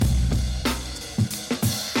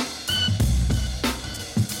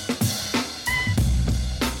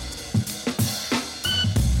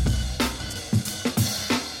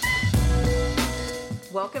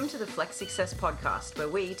to the Flex Success podcast, where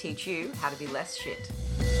we teach you how to be less shit.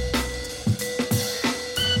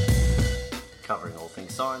 Covering all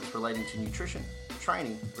things science relating to nutrition,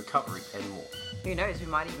 training, recovery, and more. Who knows, we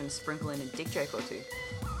might even sprinkle in a dick joke or two.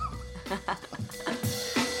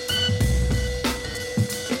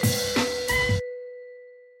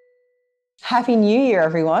 Happy New Year,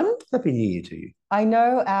 everyone. Happy New Year to you. I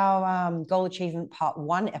know our Goal Achievement Part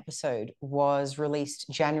 1 episode was released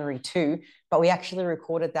January 2, but we actually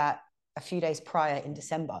recorded that a few days prior in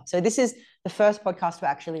December. So this is the first podcast we're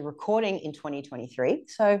actually recording in 2023.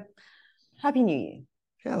 So Happy New Year.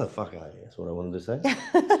 How the fuck are you? That's what I wanted to say.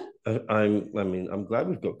 I'm glad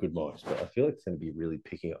we've got good mics, but I feel like it's going to be really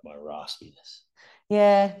picking up my raspiness.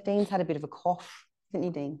 Yeah, Dean's had a bit of a cough, hasn't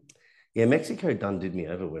you, Dean? Yeah, Mexico done did me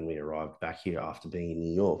over when we arrived back here after being in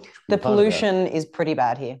New York. The pollution is pretty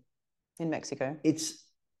bad here in Mexico. It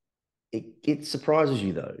surprises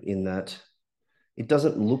you, though, in that it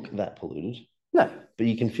doesn't look that polluted. No. But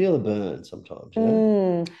you can feel a burn sometimes, you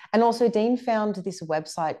know? And also Dean found this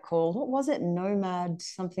website called, what was it? Nomad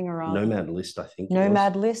something or other? Nomad List, I think.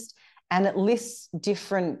 Nomad List. And it lists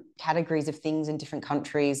different categories of things in different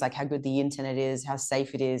countries, like how good the internet is, how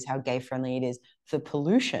safe it is, how gay-friendly it is for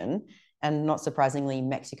pollution. And not surprisingly,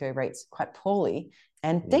 Mexico rates quite poorly.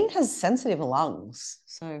 And Dean has sensitive lungs.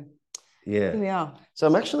 So yeah, here we are. So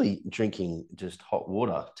I'm actually drinking just hot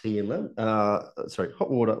water,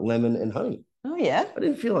 hot water, lemon and honey. Oh, yeah? I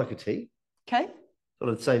didn't feel like a tea. Okay. Thought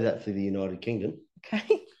I'd save that for the United Kingdom.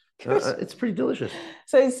 Okay. It's pretty delicious.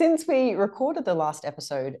 So since we recorded the last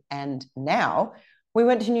episode and now, we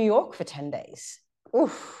went to New York for 10 days.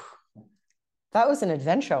 Oof. That was an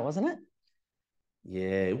adventure, wasn't it?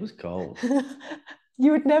 Yeah, it was cold.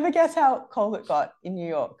 You would never guess how cold it got in New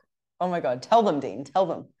York. Oh my God. Tell them, Dean. Tell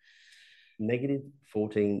them. Negative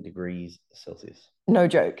 14 degrees Celsius. No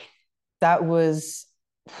joke.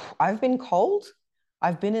 I've been cold.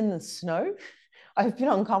 I've been in the snow. I've been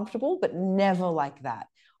uncomfortable, but never like that.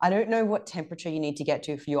 I don't know what temperature you need to get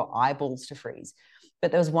to for your eyeballs to freeze. But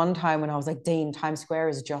there was one time when I was like, Dean, Times Square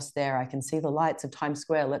is just there. I can see the lights of Times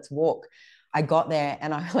Square. Let's walk. I got there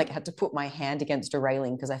and I had to put my hand against a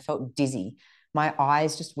railing because I felt dizzy. My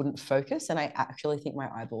eyes just wouldn't focus, and I actually think my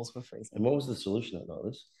eyeballs were freezing. And what was the solution at night,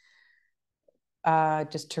 Liz?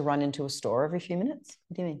 Just to run into a store every few minutes.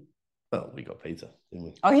 What do you mean? Well, we got pizza, didn't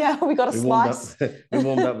we? Oh yeah, we got a slice. We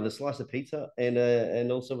warmed up with a slice of pizza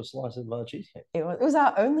and also a slice of cheesecake. It was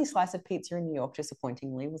our only slice of pizza in New York,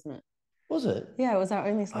 disappointingly, wasn't it? Was it? Yeah, it was our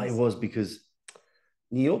only slice. It was, because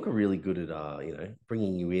New York are really good at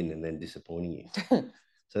bringing you in and then disappointing you.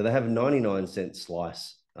 So they have 99-cent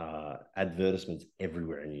slice advertisements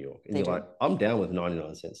everywhere in New York, and like, I'm down with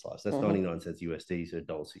 99-cent slice. That's 99 cents USD, so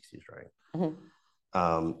 $1.60 Australian.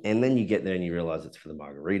 And then you get there and you realize it's for the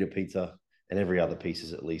margarita pizza, and every other piece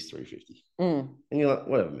is at least $3.50. And you're like,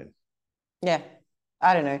 whatever, man. Yeah,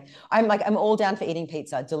 I don't know. I'm all down for eating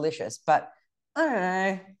pizza, delicious, but I don't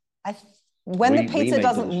know. When the pizza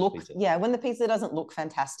doesn't look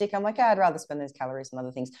fantastic, I'm like, I'd rather spend those calories on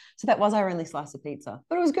other things. So that was our only slice of pizza,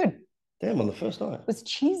 but it was good. Damn, on the first night. It was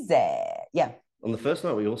cheesy. Yeah. On the first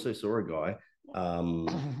night, we also saw a guy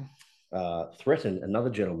threaten another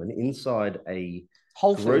gentleman inside a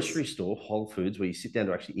grocery store, Whole Foods, where you sit down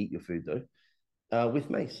to actually eat your food, though, with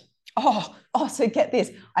mace. Oh, so get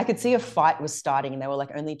this. I could see a fight was starting, and they were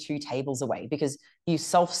like only 2 tables away, because you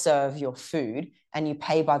self-serve your food and you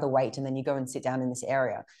pay by the weight, and then you go and sit down in this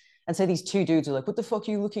area. And so these 2 dudes are like, what the fuck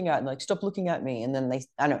are you looking at? And like, stop looking at me. And then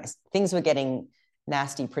things were getting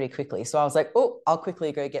nasty pretty quickly. So I was like, oh, I'll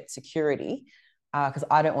quickly go get security, because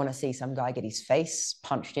I don't want to see some guy get his face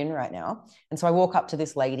punched in right now. And so I walk up to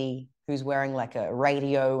this lady who's wearing like a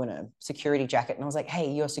radio and a security jacket. And I was like,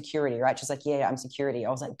 hey, you're security, right? She's like, yeah, I'm security.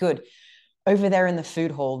 I was like, good. Over there in the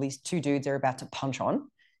food hall, these 2 dudes are about to punch on.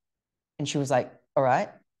 And she was like, all right.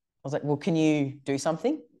 I was like, well, can you do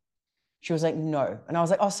something? She was like, no. And I was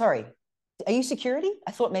like, oh, sorry. Are you security?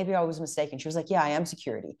 I thought maybe I was mistaken. She was like, yeah, I am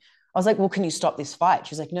security. I was like, well, can you stop this fight?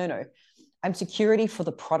 She was like, no. I'm security for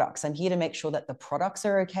the products. I'm here to make sure that the products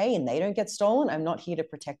are okay and they don't get stolen. I'm not here to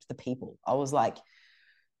protect the people. I was like,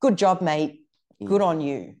 good job, mate. Good on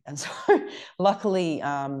you. And so luckily,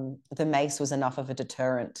 the mace was enough of a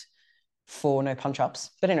deterrent for no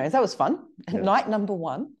punch-ups. But anyways, that was fun. Yeah. Night number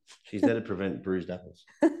 1. She's there to prevent bruised apples.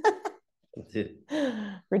 That's it.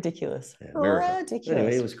 Ridiculous. Yeah, ridiculous.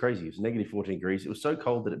 Anyway, it was crazy. It was negative 14 degrees. It was so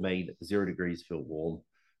cold that it made 0 degrees feel warm.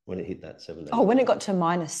 when it hit that 7 days. Oh, when it got to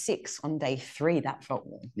 -6 on day 3, that felt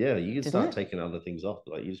warm. Yeah, you can start taking other things off.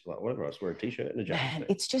 Like you just like whatever. I just wear a t-shirt and a jacket. Man,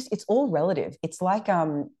 it's all relative. It's like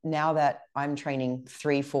now that I'm training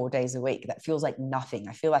 3-4 days a week, that feels like nothing.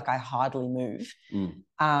 I feel like I hardly move.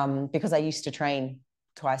 Because I used to train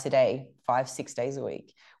twice a day, 5-6 days a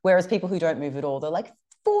week. Whereas people who don't move at all, they're like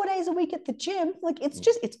 4 days a week at the gym. Like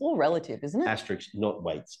it's all relative, isn't it? Asterisk, not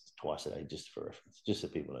weights twice a day, just for reference, just so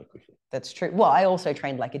people know quickly. That's true. Well, I also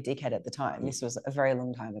trained like a dickhead at the time. This was a very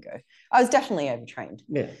long time ago. I was definitely overtrained.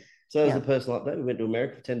 Yeah. So as a personal update, we went to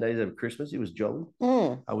America for 10 days over Christmas. It was jolly.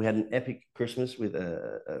 We had an epic Christmas with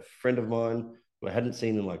a friend of mine who I hadn't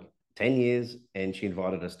seen in like 10 years, and she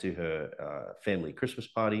invited us to her family Christmas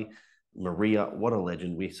party. Maria, what a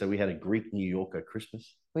legend. So we had a Greek New Yorker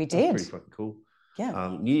Christmas. We did. Pretty fucking cool.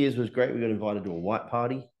 Yeah. New Year's was great. We got invited to a white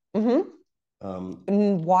party.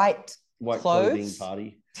 In white clothing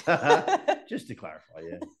party. Just to clarify,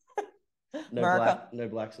 yeah. No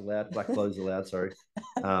blacks allowed. Black clothes allowed. Sorry.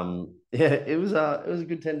 It was a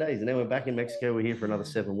good 10 days, and then we're back in Mexico. We're here for another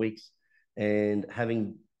 7 weeks, and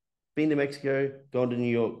having been to Mexico, gone to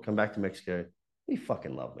New York, come back to Mexico, we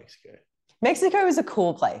fucking love Mexico. Mexico is a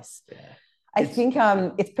cool place. Yeah. I think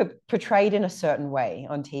it's portrayed in a certain way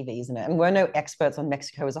on TV, isn't it? And we're no experts on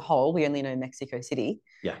Mexico as a whole. We only know Mexico City.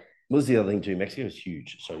 Yeah. Well, the other thing too, Mexico is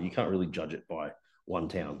huge, so you can't really judge it by one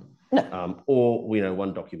town. No. Or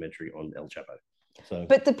one documentary on El Chapo. So,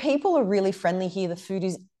 but the people are really friendly here. The food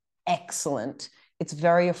is excellent. It's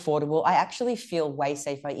very affordable. I actually feel way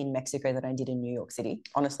safer in Mexico than I did in New York City,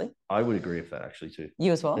 honestly. I would agree with that actually too.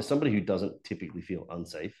 You as well? As somebody who doesn't typically feel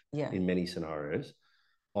unsafe in many scenarios,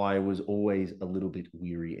 I was always a little bit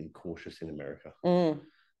weary and cautious in America.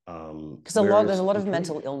 Because there's a lot of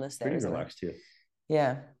mental illness there. Pretty relaxed here.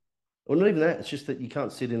 Yeah. Well, not even that. It's just that you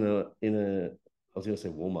can't sit in a I was going to say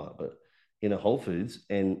Walmart, but in a Whole Foods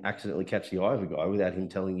and accidentally catch the eye of a guy without him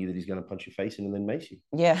telling you that he's going to punch your face in and then mace you.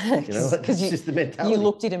 Yeah. Because it's just the mentality. You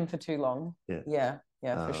looked at him for too long. Yeah,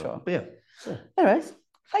 for sure. But yeah. Anyways,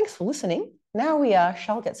 thanks for listening. Now we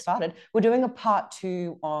shall get started. We're doing a part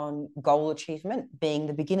 2 on goal achievement, being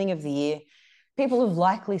the beginning of the year. People have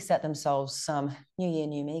likely set themselves some new year,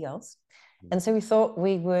 new me goals. And so we thought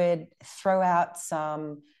we would throw out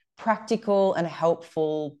some practical and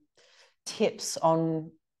helpful tips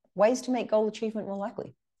on ways to make goal achievement more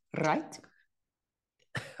likely. Right?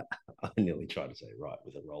 I nearly tried to say right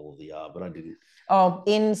with a roll of the R, but I didn't. Oh,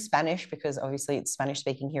 in Spanish, because obviously it's Spanish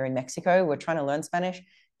speaking here in Mexico. We're trying to learn Spanish.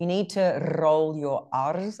 You need to roll your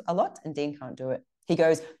R's a lot, and Dean can't do it. He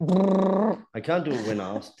goes. Brrr. I can't do it when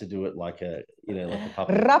asked to do it like a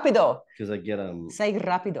puppy. Rapido. Because I get Say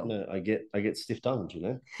rapido. No, I get stiff tongued.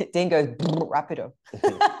 Dean goes rapido.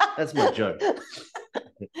 That's my joke.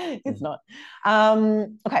 It's not.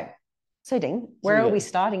 Okay. So Dean, where are we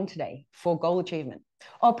starting today for goal achievement?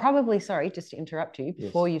 Oh, probably, sorry, just to interrupt you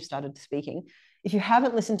before you've started speaking. If you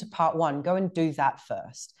haven't listened to part 1, go and do that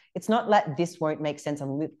first. It's not like this won't make sense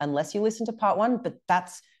unless you listen to part 1, but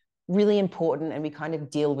that's really important, and we kind of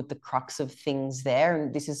deal with the crux of things there,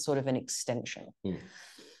 and this is sort of an extension. So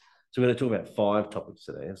we're going to talk about 5 topics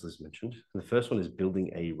today, as Liz mentioned. The first one is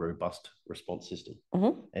building a robust response system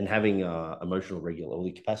and having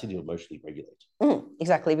the capacity to emotionally regulate.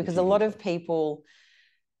 Exactly, because a lot of people,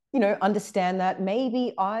 understand that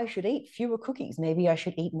maybe I should eat fewer cookies. Maybe I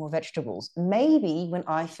should eat more vegetables. Maybe when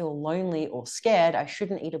I feel lonely or scared, I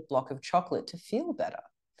shouldn't eat a block of chocolate to feel better.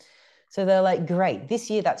 So they're like, great, this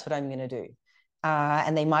year, that's what I'm going to do.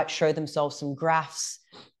 And they might show themselves some graphs,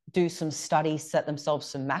 do some studies, set themselves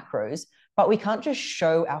some macros, but we can't just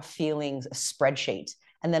show our feelings a spreadsheet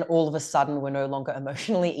and then all of a sudden we're no longer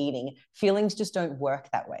emotionally eating. Feelings just don't work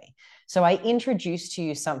that way. So I introduced to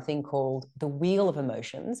you something called the wheel of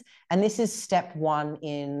emotions. And this is step 1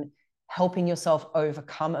 in helping yourself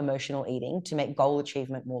overcome emotional eating to make goal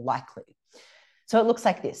achievement more likely. So it looks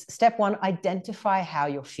like this. Step 1, identify how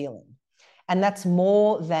you're feeling. And that's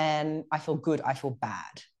more than I feel good, I feel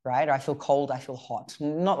bad, right? Or I feel cold, I feel hot.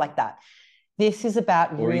 Not like that. This is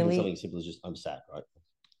about or really... even something simple as just, I'm sad, right?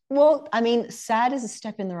 Well, I mean, sad is a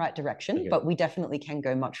step in the right direction, but we definitely can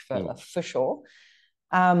go much further, for sure.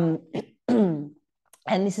 And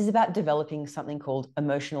this is about developing something called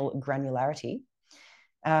emotional granularity.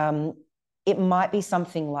 It might be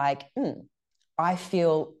something like, I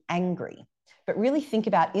feel angry. But really think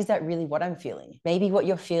about, is that really what I'm feeling? Maybe what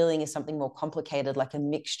you're feeling is something more complicated, like a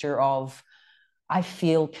mixture of, I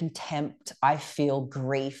feel contempt, I feel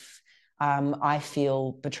grief, I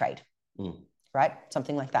feel betrayed, right?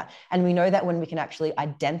 Something like that. And we know that when we can actually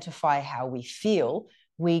identify how we feel,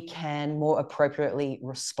 we can more appropriately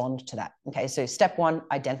respond to that. Okay, so step 1,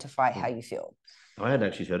 identify how you feel. I hadn't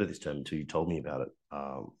actually heard of this term until you told me about it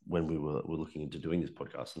when were looking into doing this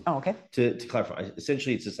podcast. And Okay. To clarify,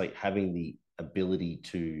 essentially, it's just like having the ability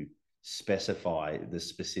to specify the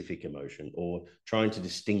specific emotion or trying to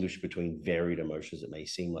distinguish between varied emotions that may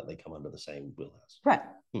seem like they come under the same wheelhouse. Right.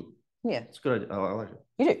 Yeah. It's a good idea. I like it.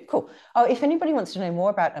 You do. Cool. Oh, if anybody wants to know more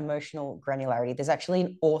about emotional granularity, there's actually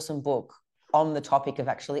an awesome book on the topic of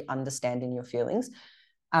actually understanding your feelings.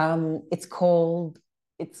 It's called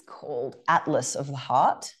Atlas of the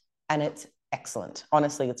Heart, and it's excellent.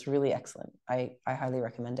 Honestly, it's really excellent. I highly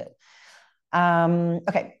recommend it.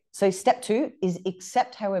 Okay, so step 2 is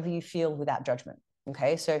accept however you feel without judgment.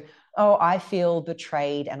 Okay, so I feel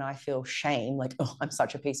betrayed and I feel shame, like, oh, I'm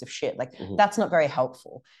such a piece of shit. Like, that's not very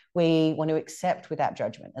helpful. We want to accept without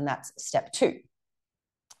judgment, and that's step 2.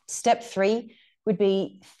 Step 3 would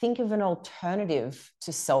be think of an alternative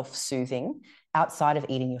to self-soothing outside of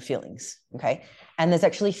eating your feelings. Okay, and there's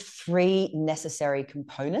actually 3 necessary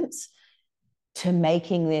components to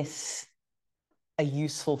making this a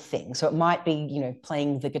useful thing. So it might be,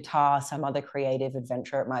 playing the guitar, some other creative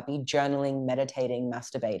adventure. It might be journaling, meditating,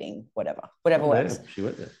 masturbating, whatever works. She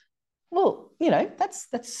went there. Well, that's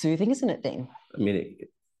soothing, isn't it, Dean? I mean,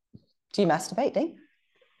 do you masturbate, Dean?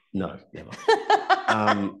 No, never.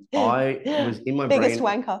 I was in my biggest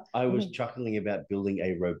brain, wanker. I was chuckling about building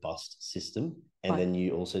a robust system, and then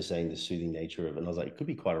you also saying the soothing nature of it. And I was like, it could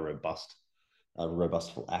be quite a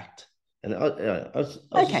robustful act. And I was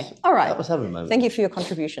okay, just, all right. I was having a moment. Thank you for your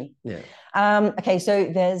contribution. Yeah. Okay, so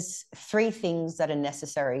there's 3 things that are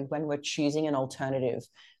necessary when we're choosing an alternative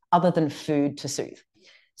other than food to soothe.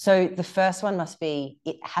 So the first one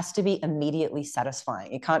it has to be immediately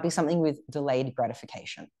satisfying. It can't be something with delayed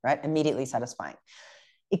gratification, right? Immediately satisfying.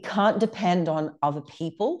 It can't depend on other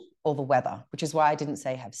people or the weather, which is why I didn't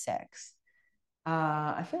say have sex.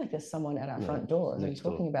 I feel like there's someone at our front door as I'm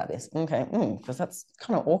talking about this. Okay, because that's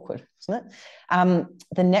kind of awkward, isn't it?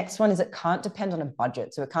 The next one is it can't depend on a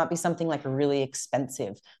budget. So it can't be something like really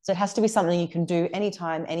expensive. So it has to be something you can do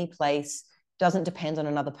anytime, any place, doesn't depend on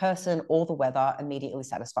another person or the weather, immediately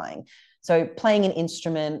satisfying. So playing an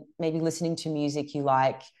instrument, maybe listening to music you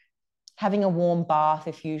like, having a warm bath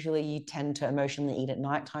if usually you tend to emotionally eat at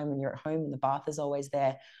nighttime when you're at home and the bath is always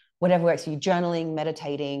there. Whatever works for you, journaling,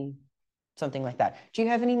 meditating, something like that. Do you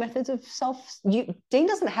have any methods of Dean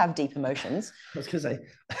doesn't have deep emotions. I was going to say,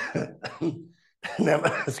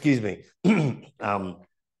 excuse me.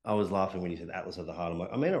 I was laughing when you said Atlas of the Heart. I'm like,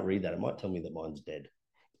 I may not read that. It might tell me that mine's dead.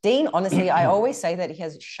 Dean, honestly, I always say that he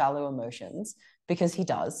has shallow emotions because he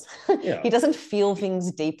does. Yeah. He doesn't feel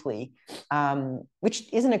things deeply,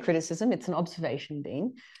 which isn't a criticism. It's an observation,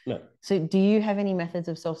 Dean. No. So do you have any methods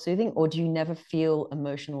of self-soothing, or do you never feel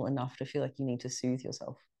emotional enough to feel like you need to soothe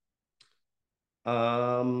yourself?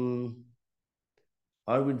 I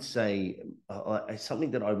would say something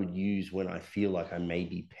that I would use when I feel like I may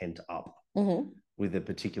be pent up with a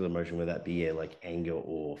particular emotion, whether that be like anger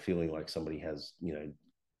or feeling like somebody has,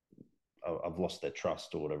 I've lost their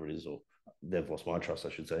trust or whatever it is, or they've lost my trust, I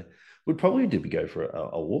should say, would probably do be go for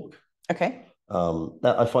a walk. Okay.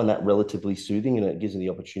 That I find that relatively soothing, and it gives me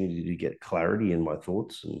the opportunity to get clarity in my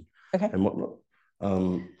thoughts and whatnot.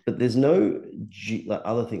 But there's no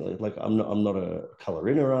other thing. Like I'm not a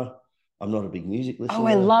colorinera. I'm not a big music listener. Oh,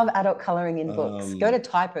 I love adult coloring in books. Go to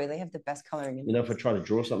Typo; they have the best coloring in books. If I try to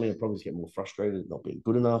draw something, I'll probably get more frustrated, not being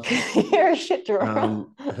good enough. You're a shit drawer.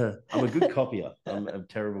 I'm a good copier. I'm a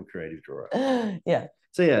terrible creative drawer. Yeah.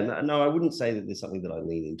 So yeah, no, I wouldn't say that there's something that I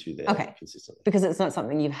lean into there consistently. Because it's not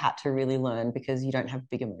something you've had to really learn because you don't have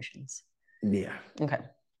big emotions. Yeah. Okay.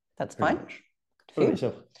 That's fine. What about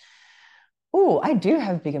yourself? Oh, I do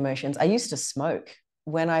have big emotions. I used to smoke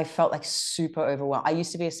when I felt like super overwhelmed. I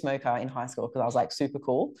used to be a smoker in high school because I was like super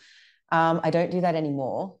cool. I don't do that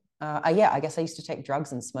anymore. I guess I used to take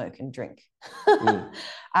drugs and smoke and drink.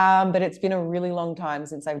 But it's been a really long time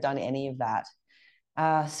since I've done any of that.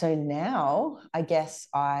 So now I guess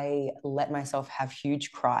I let myself have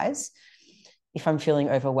huge cries. If I'm feeling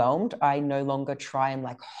overwhelmed, I no longer try and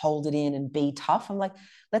like hold it in and be tough. I'm like,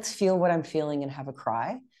 let's feel what I'm feeling and have a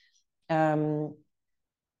cry.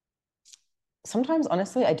 Sometimes,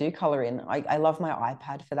 honestly, I do color in. I love my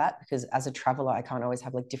iPad for that because as a traveler, I can't always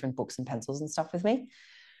have like different books and pencils and stuff with me.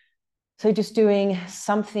 So just doing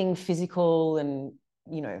something physical and,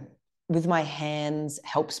 with my hands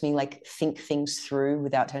helps me like think things through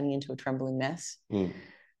without turning into a trembling mess.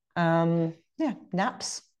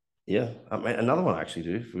 Naps. Yeah. Another one I actually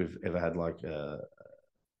do, if we've ever had like a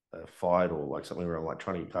fight or like something where I'm like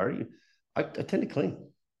trying to get clarity, I tend to clean.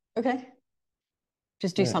 Okay.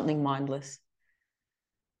 Just do something mindless.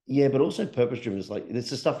 Yeah, but also purpose driven. It's like it's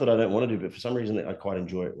the stuff that I don't want to do, but for some reason I quite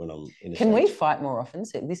enjoy it when I'm in a Can we state. fight more often?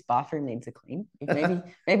 So this bathroom needs a clean. Maybe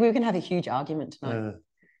we can have a huge argument tonight.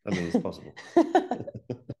 I mean, it's possible.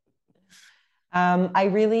 I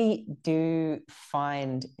really do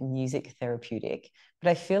find music therapeutic, but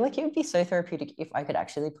I feel like it would be so therapeutic if I could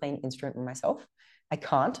actually play an instrument myself. I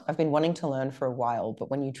can't. I've been wanting to learn for a while, but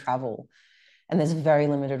when you travel and there's very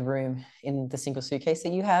limited room in the single suitcase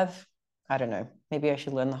that you have, I don't know. Maybe I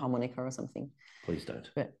should learn the harmonica or something. Please don't.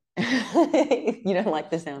 But you don't like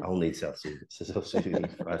the sound. I'll need self-soothing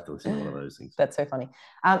if I have to listen to one of those things. That's so funny.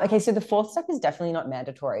 Okay, so the fourth step is definitely not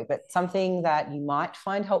mandatory, but something that you might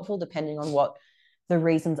find helpful depending on what the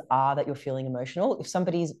reasons are that you're feeling emotional. If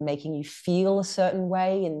somebody's making you feel a certain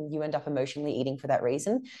way and you end up emotionally eating for that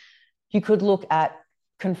reason, you could look at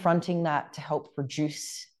confronting that to help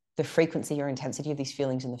reduce the frequency or intensity of these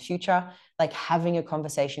feelings in the future, like having a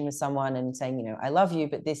conversation with someone and saying, you know, I love you,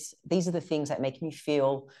 but these are the things that make me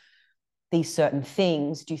feel these certain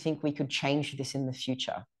things. Do you think we could change this in the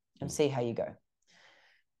future? And see how you go.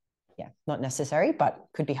 Yeah, not necessary, but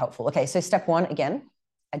could be helpful. Okay, so step one, again,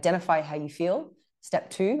 identify how you feel.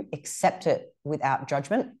 Step two, accept it without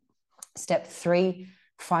judgment. Step three,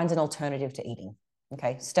 find an alternative to eating.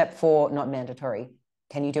 Okay, step four, not mandatory.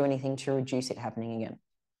 Can you do anything to reduce it happening again?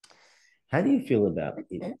 How do you feel about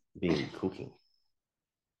it being cooking?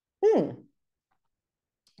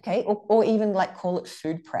 Okay, or even like call it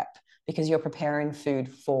food prep because you're preparing food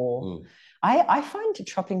for. I find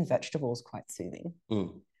chopping vegetables quite soothing.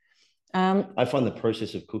 I find the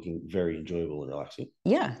process of cooking very enjoyable and relaxing.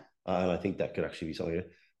 Yeah. And I think that could actually be something.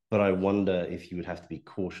 But I wonder if you would have to be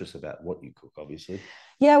cautious about what you cook, obviously.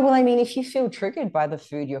 Yeah, well, I mean, if you feel triggered by the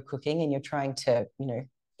food you're cooking and you're trying to, you know,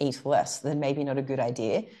 eat less, then maybe not a good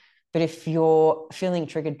idea. But if you're feeling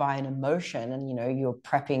triggered by an emotion and, you know, you're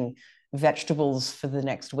prepping vegetables for the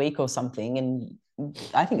next week or something, and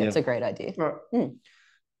I think that's a great idea. Right.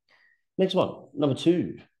 Next one, number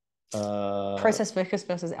two. Process focus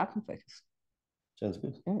versus outcome focus. Sounds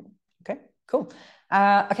good. Okay, cool.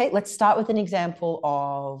 Okay, let's start with an example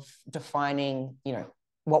of defining, you know,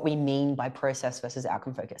 what we mean by process versus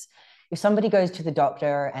outcome focus. If somebody goes to the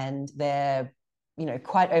doctor and they're, you know,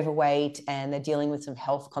 quite overweight and they're dealing with some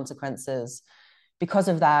health consequences because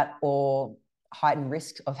of that or heightened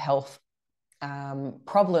risk of health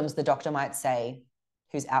problems, the doctor might say,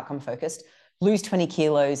 who's outcome focused, lose 20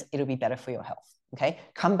 kilos, it'll be better for your health. Okay,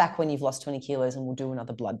 come back when you've lost 20 kilos and we'll do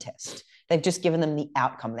another blood test. They've just given them the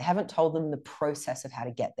outcome. They haven't told them the process of how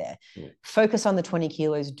to get there. Focus on the 20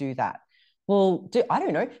 kilos, do that. Well, I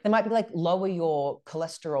don't know. They might be like, lower your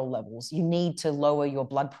cholesterol levels. You need to lower your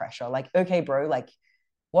blood pressure. Like, okay, bro, like,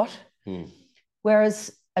 what?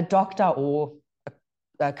 Whereas a doctor or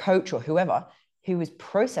a coach or whoever who is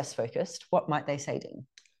process focused, what might they say, Dean?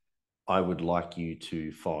 I would like you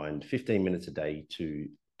to find 15 minutes a day to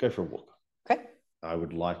go for a walk. Okay. I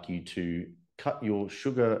would like you to cut your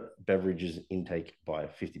sugar beverages intake by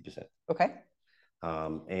 50%. Okay.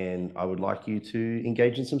 And I would like you to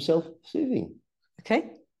engage in some self-soothing.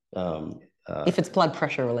 Okay. If it's blood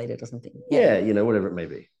pressure related or something. Yeah, you know, whatever it may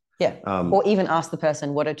be. Yeah. Or even ask the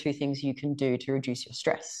person, what are two things you can do to reduce your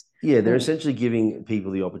stress? Yeah, they're essentially giving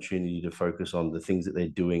people the opportunity to focus on the things that they're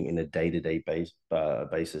doing in a day-to-day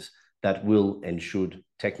basis that will and should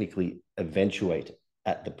technically eventuate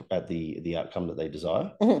at the outcome that they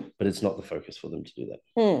desire, but it's not the focus for them to do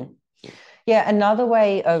that. Yeah, another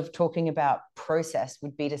way of talking about process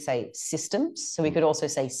would be to say systems. So we could also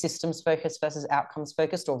say systems focused versus outcomes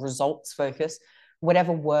focused or results focused,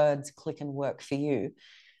 whatever words click and work for you.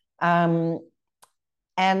 And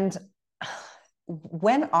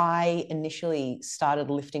when I initially started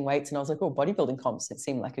lifting weights and I was like, oh, bodybuilding comps, it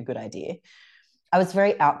seemed like a good idea. I was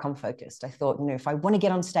very outcome focused. I thought, you know, if I want to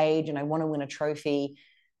get on stage and I want to win a trophy,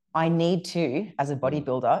 I need to, as a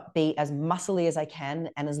bodybuilder, be as muscly as I can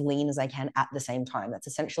and as lean as I can at the same time. That's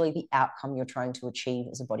essentially the outcome you're trying to achieve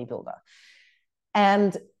as a bodybuilder.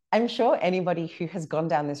 And I'm sure anybody who has gone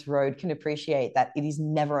down this road can appreciate that it is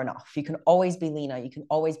never enough. You can always be leaner. You can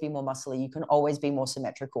always be more muscly. You can always be more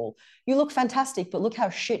symmetrical. You look fantastic, but look how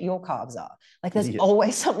shit your carbs are. Like there's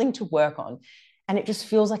always something to work on. And it just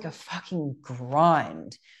feels like a fucking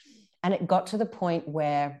grind. And it got to the point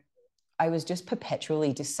where I was just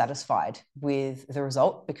perpetually dissatisfied with the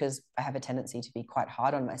result because I have a tendency to be quite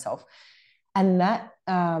hard on myself. And that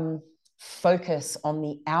focus on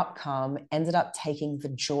the outcome ended up taking the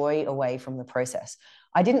joy away from the process.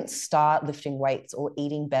 I didn't start lifting weights or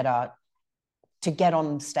eating better to get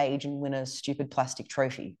on stage and win a stupid plastic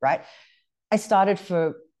trophy, right? I started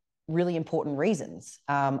for really important reasons.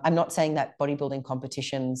 I'm not saying that bodybuilding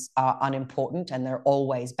competitions are unimportant and they're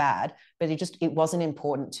always bad, but it wasn't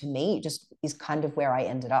important to me. It just is kind of where I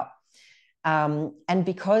ended up. And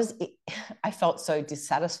because I felt so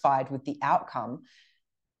dissatisfied with the outcome,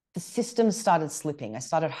 the system started slipping. I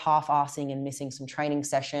started half-assing and missing some training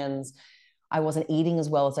sessions. I wasn't eating as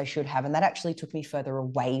well as I should have. And that actually took me further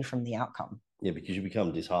away from the outcome. Yeah, because you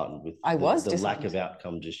become disheartened with the lack of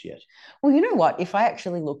outcome just yet. Well, you know what? If I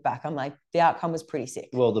actually look back, I'm like, the outcome was pretty sick.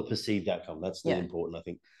 Well, the perceived outcome, that's the important, I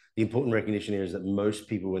think. The important recognition here is that most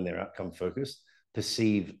people, when they're outcome focused,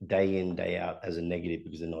 perceive day in, day out as a negative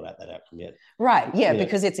because they're not at that outcome yet. Right. Yeah,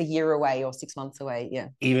 because it's a year away or 6 months away. Yeah.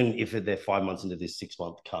 Even if they're 5 months into this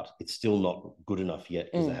 6-month cut, it's still not good enough yet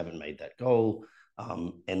because they haven't made that goal.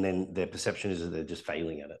 And then their perception is that they're just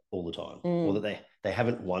failing at it all the time, or that they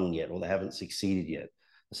haven't won yet, or they haven't succeeded yet.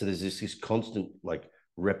 So there's this constant like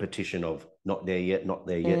repetition of not there yet, not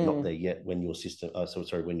there yet, not there yet when your system,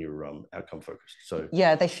 when you're outcome focused. So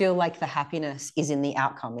yeah, they feel like the happiness is in the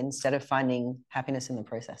outcome instead of finding happiness in the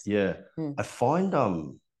process. Yeah. I find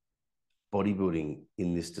bodybuilding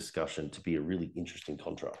in this discussion to be a really interesting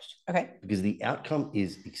contrast. Okay. Because the outcome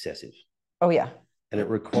is excessive. Oh, yeah. And it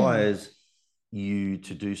requires you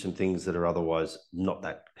to do some things that are otherwise not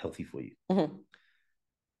that healthy for you.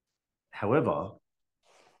 However,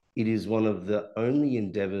 it is one of the only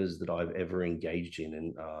endeavors that I've ever engaged in.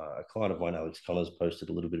 And a client of mine, Alex Connors, posted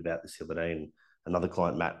a little bit about this the other day, and another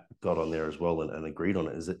client, Matt, got on there as well and agreed on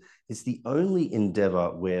it, is that it's the only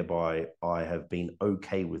endeavor whereby I have been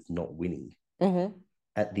okay with not winning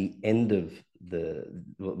at the end of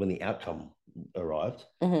when the outcome arrived,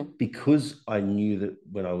 because I knew that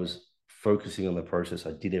when I was focusing on the process,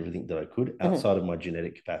 I did everything that I could outside of my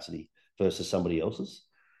genetic capacity versus somebody else's.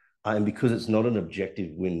 And because it's not an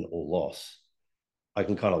objective win or loss, I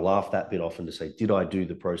can kind of laugh that bit off and to say, did I do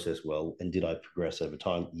the process well? And did I progress over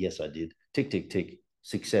time? Yes, I did. Tick, tick, tick.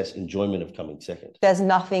 Success, enjoyment of coming second. There's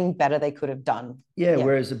nothing better they could have done. Yeah.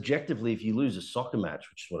 Whereas objectively, if you lose a soccer match,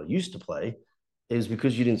 which is what I used to play, it was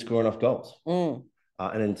because you didn't score enough goals. And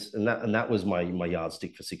that was my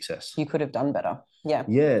yardstick for success. You could have done better. Yeah.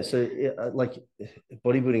 Yeah. So like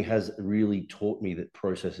bodybuilding has really taught me that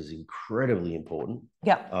process is incredibly important.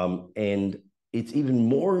 Yeah. And it's even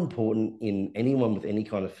more important in anyone with any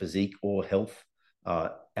kind of physique or health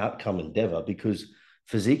outcome endeavor, because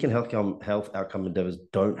physique and health outcome endeavors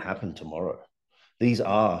don't happen tomorrow. These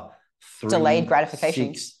are delayed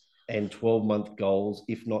gratification. 6 and 12-month goals,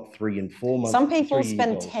 if not 3 and 4 months. Some people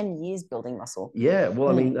spend goals. 10 years building muscle. Yeah. Well,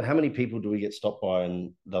 I mean, how many people do we get stopped by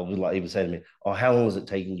and they'll like even say to me, oh, how long is it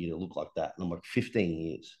taking you to look like that? And I'm like, 15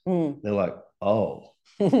 years. They're like, oh.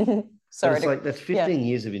 Sorry. It's like that's 15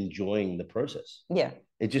 years of enjoying the process. Yeah.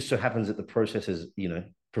 It just so happens that the process has,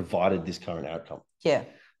 provided this current outcome. Yeah.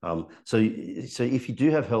 So if you do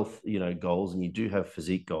have health, goals, and you do have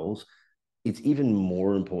physique goals, it's even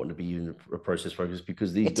more important to be in a process focus,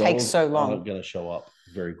 because these goals takes so long. Aren't going to show up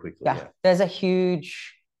very quickly. Yeah. There's a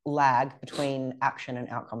huge lag between action and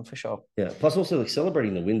outcome for sure. Yeah. Plus also like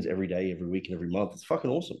celebrating the wins every day, every week, and every month. It's fucking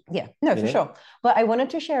awesome. Yeah. No, for sure. But I wanted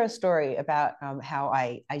to share a story about how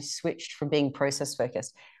I switched from being process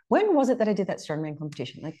focused. When was it that I did that strongman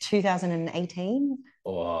competition? Like 2018?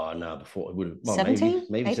 Oh, no, before it would have. Well, 17?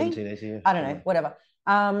 Maybe 17, 18. Yeah. I don't know, whatever.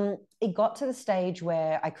 It got to the stage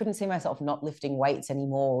where I couldn't see myself not lifting weights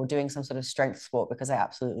anymore or doing some sort of strength sport, because I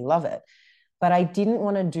absolutely love it. But I didn't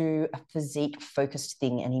want to do a physique focused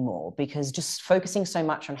thing anymore, because just focusing so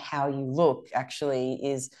much on how you look actually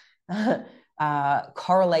is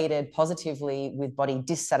correlated positively with body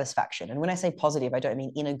dissatisfaction. And when I say positive, I don't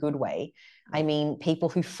mean in a good way. I mean people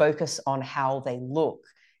who focus on how they look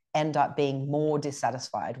end up being more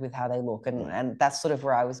dissatisfied with how they look. And that's sort of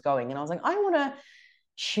where I was going. And I was like, I want to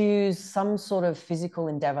choose some sort of physical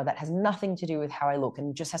endeavor that has nothing to do with how I look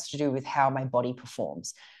and just has to do with how my body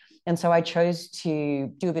performs. And so I chose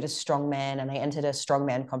to do a bit of strongman, and I entered a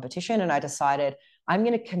strongman competition, and I decided I'm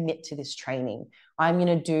going to commit to this training. I'm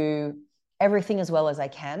going to do everything as well as I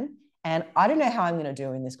can. And I don't know how I'm going to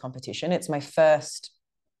do in this competition. It's my first,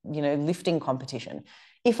 lifting competition.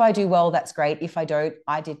 If I do well, that's great. If I don't,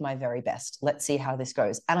 I did my very best. Let's see how this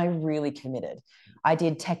goes. And I really committed. I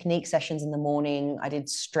did technique sessions in the morning. I did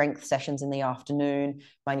strength sessions in the afternoon.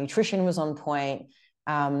 My nutrition was on point.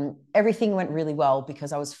 Everything went really well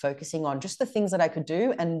because I was focusing on just the things that I could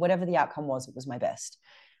do, and whatever the outcome was, it was my best.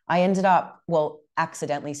 I ended up,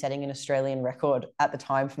 accidentally setting an Australian record at the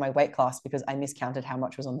time for my weight class because I miscounted how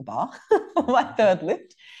much was on the bar on my third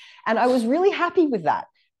lift. And I was really happy with that.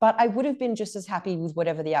 But I would have been just as happy with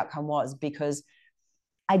whatever the outcome was, because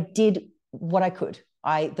I did what I could.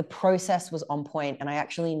 The process was on point, and I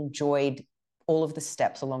actually enjoyed all of the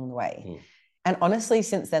steps along the way. Mm. And honestly,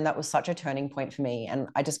 since then, that was such a turning point for me, and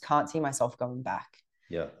I just can't see myself going back.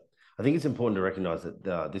 Yeah. I think it's important to recognize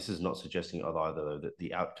that this is not suggesting either that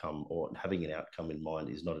the outcome or having an outcome in mind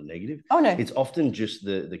is not a negative. Oh, no. It's often just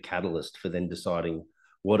the catalyst for then deciding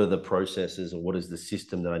what are the processes or what is the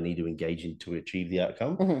system that I need to engage in to achieve the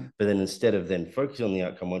outcome. Mm-hmm. But then instead of then focusing on the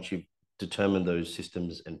outcome, once you've determined those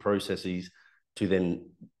systems and processes, to then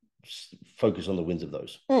focus on the wins of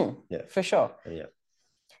those. Yeah, for sure.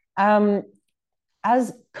 Yeah.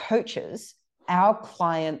 As coaches, our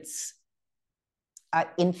clients are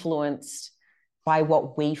influenced by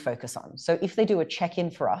what we focus on. So if they do a check-in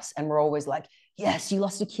for us and we're always like, yes, you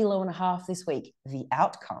lost 1.5 kilos this week, the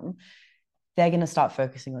outcome, they're going to start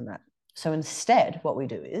focusing on that. So instead, what we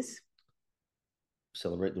do is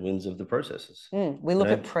celebrate the wins of the processes. We look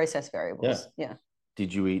at process variables. Yeah.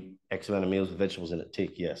 Did you eat X amount of meals with vegetables in it?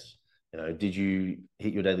 Tick, yes. Did you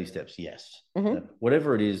hit your daily steps? Yes. Mm-hmm.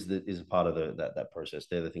 Whatever it is that is a part of that process,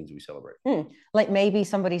 they're the things we celebrate. Like maybe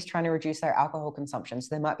somebody's trying to reduce their alcohol consumption. So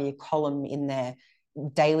there might be a column in their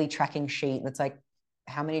daily tracking sheet that's like,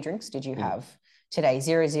 how many drinks did you have today?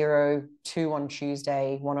 0, 0, 2 on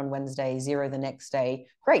Tuesday, 1 on Wednesday, 0 the next day.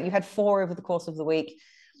 Great. You had 4 over the course of the week.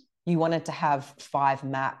 You wanted to have 5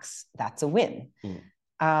 max. That's a win.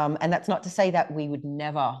 And that's not to say that we would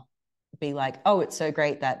never be like, oh, it's so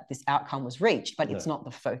great that this outcome was reached, but it's not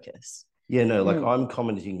the focus. Yeah, no, like I'm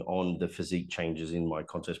commenting on the physique changes in my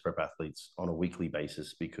contest prep athletes on a weekly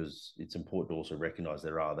basis because it's important to also recognize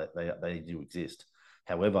that they do exist.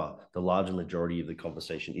 However, the larger majority of the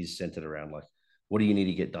conversation is centered around like, what do you need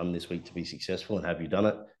to get done this week to be successful, and have you done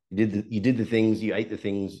it? You did the things, you ate the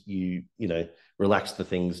things, you relaxed the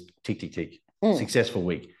things, tick, tick, tick. Successful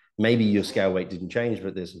week. Maybe your scale weight didn't change,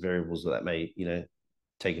 but there's some variables that may,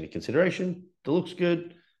 take into consideration. The looks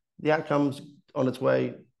good, the outcome's on its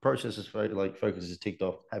way, focus is ticked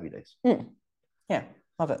off. Happy days. Yeah,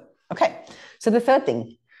 love it. Okay, so the third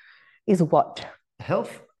thing is what?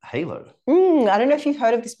 Health halo. I don't know if you've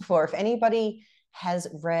heard of this before. If anybody has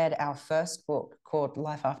read our first book called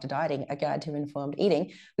Life After Dieting, A Guide to Informed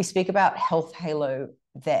Eating, we speak about health halo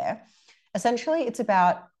there. Essentially, it's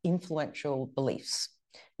about influential beliefs.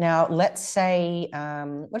 Now, let's say,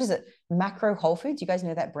 what is it? Macro Whole Foods. You guys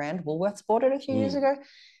know that brand? Woolworths bought it a few years ago.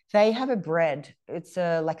 They have a bread. It's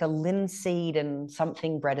like a linseed and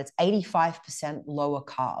something bread. It's 85% lower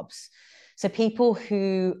carbs. So people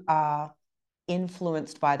who are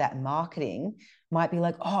influenced by that marketing might be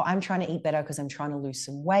like, oh, I'm trying to eat better because I'm trying to lose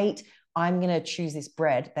some weight. I'm going to choose this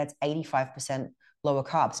bread that's 85% lower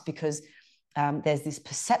carbs because there's this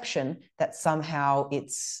perception that somehow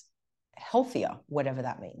it's healthier, whatever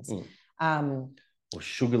that means. Or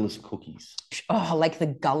sugarless cookies. Oh, like the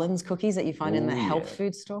Gullens cookies that you find in the health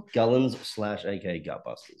food store. Gullens / aka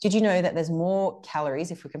Gutbusters. Did you know that there's more calories,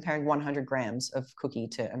 if we're comparing 100 grams of cookie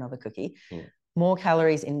to another cookie, more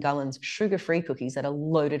calories in Gullens sugar-free cookies that are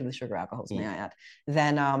loaded with sugar alcohols, may I add,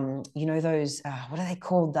 than, those, what are they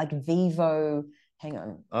called? Like Vivo, hang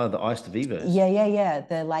on. Oh, the iced Vivos. Yeah.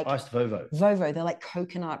 They're like... Iced Vovo. They're like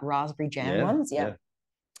coconut raspberry jam ones. Yeah.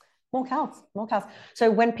 More calories. So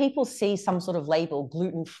when people see some sort of label,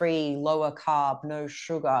 gluten-free, lower carb, no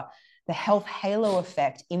sugar, the health halo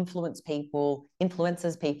effect influences people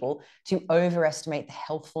to overestimate the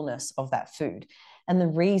healthfulness of that food. And the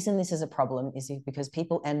reason this is a problem is because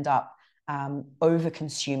people end up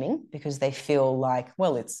over-consuming because they feel like,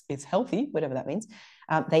 well, it's healthy, whatever that means.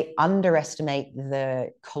 They underestimate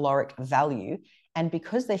the caloric value. And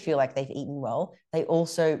because they feel like they've eaten well, they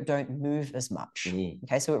also don't move as much.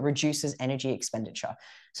 Okay, so it reduces energy expenditure.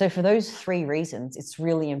 So for those 3 reasons, it's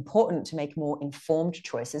really important to make more informed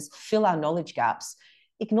choices, fill our knowledge gaps,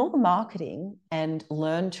 ignore the marketing, and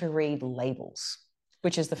learn to read labels,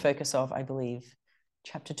 which is the focus of, I believe,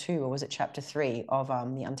 chapter 2, or was it chapter 3 of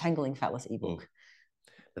the Untangling Fatless ebook.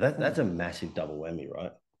 That's a massive double whammy,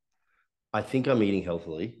 right? I think I'm eating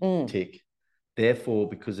healthily, tick. Therefore,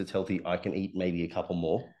 because it's healthy, I can eat maybe a couple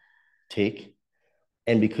more, tick.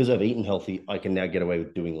 And because I've eaten healthy, I can now get away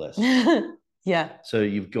with doing less. Yeah. So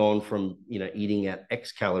you've gone from, eating at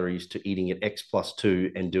X calories to eating at X plus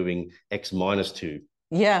 2 and doing X minus 2.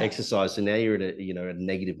 Yeah. Exercise. So now you're at a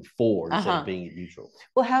negative 4 instead of being at neutral.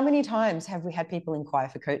 Well, how many times have we had people inquire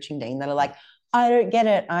for coaching, Dean, that are like, I don't get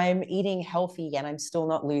it. I'm eating healthy and I'm still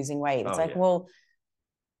not losing weight. It's well,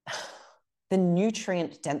 the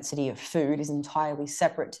nutrient density of food is entirely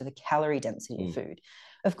separate to the calorie density of food.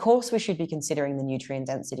 Of course, we should be considering the nutrient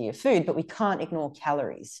density of food, but we can't ignore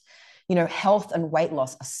calories. Health and weight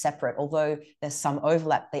loss are separate. Although there's some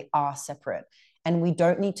overlap, they are separate. And we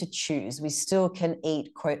don't need to choose. We still can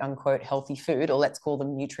eat quote unquote healthy food, or let's call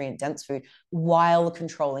them nutrient dense food, while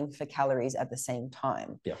controlling for calories at the same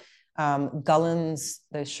time. Yeah. Gullens,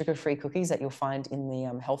 those sugar-free cookies that you'll find in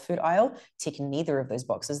the health food aisle, tick neither of those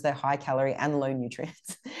boxes. They're high calorie and low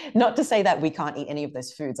nutrients. Not to say that we can't eat any of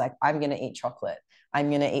those foods. Like, I'm going to eat chocolate. I'm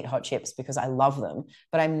going to eat hot chips because I love them,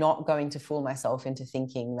 but I'm not going to fool myself into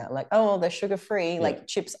thinking that, like, oh, they're sugar-free. Yeah. Like,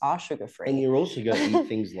 chips are sugar-free. And you're also going to eat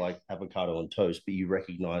things like avocado on toast, but you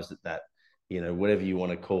recognize that, whatever you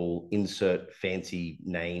want to call, insert fancy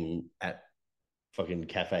name at fucking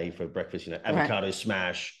cafe for breakfast, avocado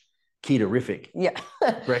smash, ketorific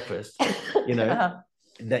breakfast,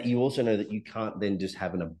 that you also know that you can't then just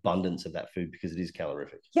have an abundance of that food because it is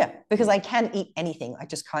calorific. Yeah, because I can eat anything. I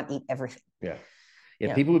just can't eat everything.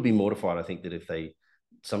 Yeah, people would be mortified, I think, that if they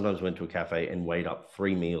sometimes went to a cafe and weighed up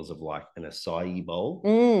 3 meals of like an acai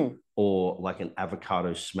bowl or like an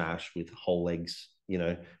avocado smash with whole eggs,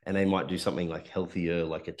 and they might do something like healthier,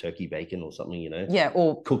 like a turkey bacon or something,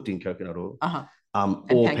 or cooked in coconut oil.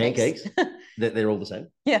 Or pancakes. that they're all the same.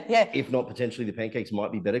 Yeah. If not, potentially the pancakes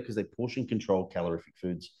might be better because they portion control calorific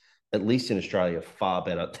foods, at least in Australia, far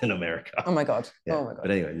better than America. Oh my God. Yeah. Oh my God.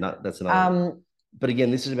 But anyway, that's another. But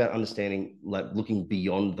again, this is about understanding, like looking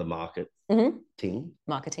beyond the marketing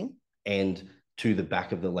and to the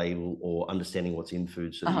back of the label, or understanding what's in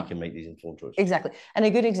food so that you can make these informed choices. Exactly. And a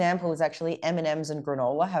good example is actually M&Ms and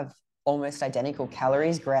granola have almost identical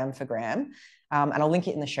calories gram for gram. And I'll link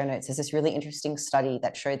it in the show notes. There's this really interesting study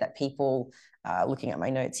that showed that people, looking at my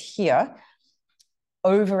notes here,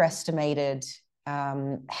 overestimated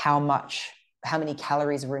how many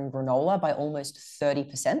calories were in granola by almost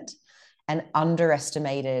 30%, and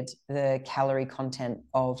underestimated the calorie content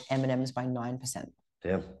of M&Ms by 9%.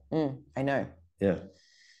 Yeah. I know. Yeah.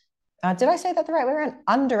 Did I say that the right way around?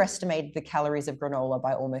 Underestimated the calories of granola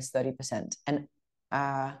by almost 30%, and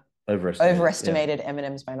overestimated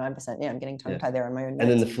M&Ms by 9%. Yeah, I'm getting tongue-tied there on my own notes. And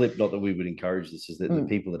then the flip, not that we would encourage this, is that the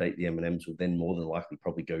people that ate the M&Ms would then more than likely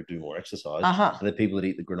probably go do more exercise. And the people that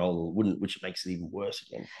eat the granola wouldn't, which makes it even worse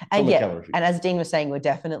again. And as Dean was saying, we're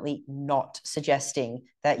definitely not suggesting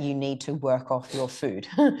that you need to work off your food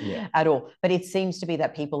at all. But it seems to be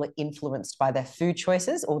that people are influenced by their food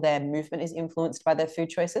choices, or their movement is influenced by their food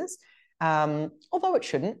choices. Although it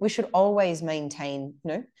shouldn't. We should always maintain,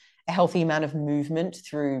 a healthy amount of movement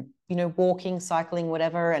through, walking, cycling,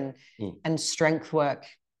 whatever, and strength work.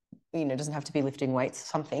 Doesn't have to be lifting weights,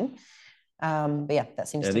 something. But yeah, that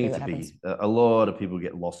seems to be what happens. A lot of people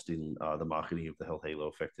get lost in the marketing of the health halo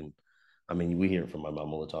effect, and I mean, we hear it from my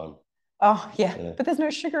mum all the time. Oh yeah, but there's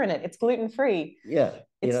no sugar in it. It's gluten-free. Yeah,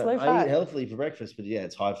 it's low fat. I eat healthily for breakfast, but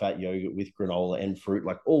it's high-fat yogurt with granola and fruit,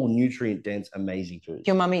 like all nutrient-dense, amazing foods.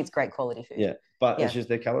 Your mum eats great quality food. Yeah, but it's just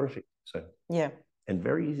they're calorific, so and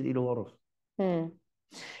very easy to eat a lot of.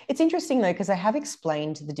 It's interesting though, because I have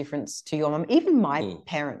explained the difference to your mum, even my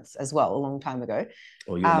parents as well, a long time ago.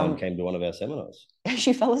 Or your mum came to one of our seminars.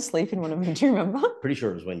 She fell asleep in one of them. Do you remember? Pretty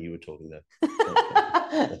sure it was when you were talking there.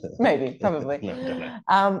 Maybe, probably. No, don't know.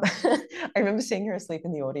 I remember seeing her asleep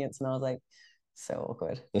in the audience, and I was like, so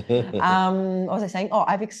awkward. What was I saying? Oh,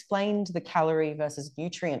 I've explained the calorie versus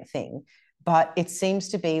nutrient thing, but it seems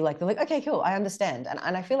to be like, they're like, okay, cool, I understand.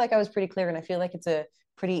 And I feel like I was pretty clear, and I feel like it's a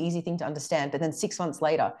pretty easy thing to understand. But then 6 months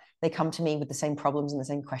later, they come to me with the same problems and the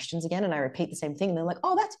same questions again, and I repeat the same thing, and they're like,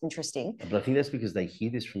 oh, that's interesting. But I think that's because they hear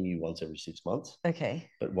this from you once every 6 months. Okay.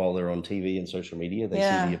 But while they're on TV and social media, they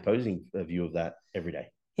see the opposing view of that every day.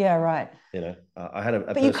 Yeah, right. I had a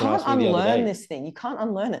but you can't unlearn this thing. You can't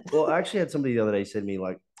unlearn it. Well, I actually had somebody the other day said to me,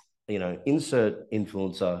 like, insert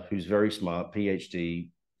influencer who's very smart, PhD,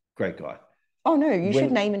 great guy. Oh no, you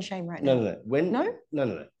should name and shame right now.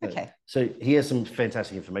 No. Okay. So he has some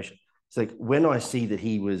fantastic information. It's like, when I see that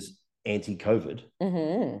he was anti-COVID,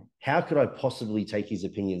 how could I possibly take his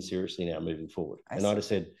opinion seriously now moving forward? I just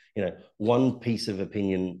said, one piece of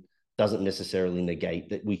opinion doesn't necessarily negate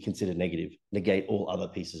that we consider negate all other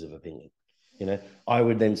pieces of opinion. I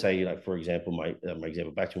would then say, for example, my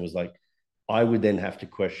example back to him was like, I would then have to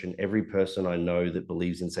question every person I know that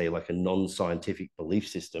believes in, say, like a non-scientific belief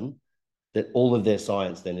system, that all of their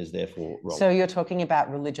science then is therefore wrong. So you're talking about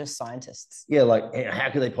religious scientists. Yeah, like, how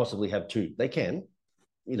could they possibly have two? They can,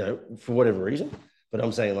 for whatever reason. But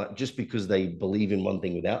I'm saying, like, just because they believe in one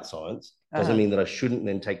thing without science doesn't mean that I shouldn't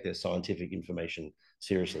then take their scientific information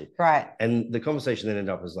seriously. Right. And the conversation then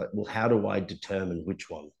ended up as like, well, how do I determine which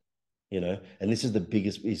one? And this is the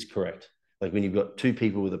biggest, is correct. Like, when you've got two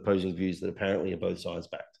people with opposing views that apparently are both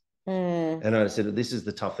science-backed. And I said, this is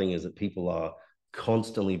the tough thing, is that people are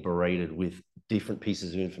constantly berated with different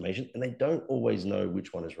pieces of information, and they don't always know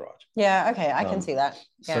which one is right. Yeah, okay, I can see that.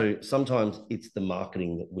 Yeah. So sometimes it's the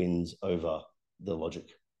marketing that wins over the logic.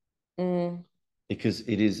 Because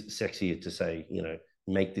it is sexier to say,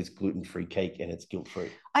 make this gluten-free cake and it's guilt-free.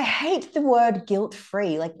 I hate the word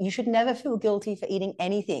guilt-free. Like, you should never feel guilty for eating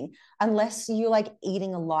anything unless you're like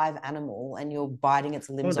eating a live animal and you're biting its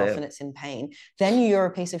limbs off and it's in pain. Then you're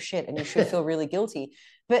a piece of shit and you should feel really guilty.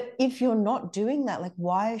 But if you're not doing that, like,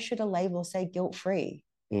 why should a label say guilt-free?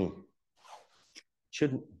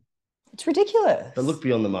 Shouldn't. It's ridiculous. But look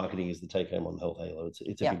beyond the marketing is the take-home on the health halo.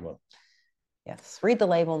 It's a big one. Yes. Read the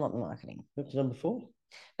label, not the marketing. What's number 4?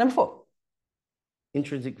 Number 4.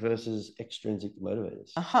 Intrinsic versus extrinsic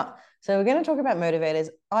motivators. So we're going to talk about motivators.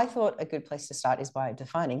 I thought a good place to start is by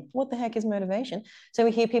defining what the heck is motivation. So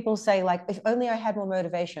we hear people say, like, if only I had more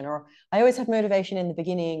motivation, or I always have motivation in the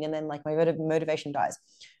beginning and then like my motivation dies.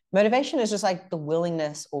 Motivation is just like the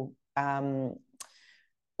willingness or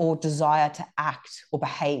desire to act or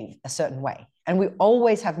behave a certain way. And we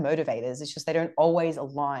always have motivators. It's just they don't always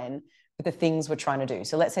align with the things we're trying to do.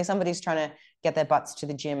 So let's say somebody's trying to get their butts to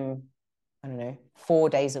the gym, I don't know, 4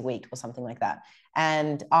 days a week or something like that.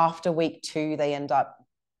 And after week 2, they end up,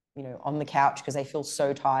 on the couch because they feel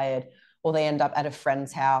so tired, or they end up at a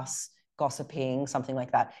friend's house gossiping, something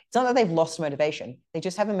like that. It's not that they've lost motivation. They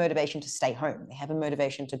just have a motivation to stay home. They have a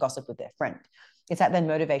motivation to gossip with their friend. It's that their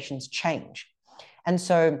motivations change. And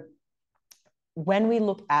so when we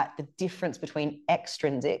look at the difference between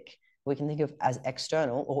extrinsic, we can think of as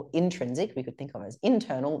external, or intrinsic, we could think of as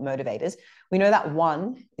internal motivators. We know that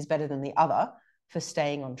one is better than the other for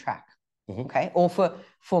staying on track, okay? Or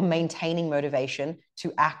for maintaining motivation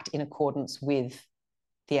to act in accordance with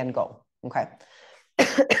the end goal, okay?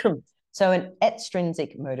 So an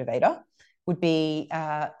extrinsic motivator would be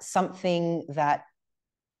something that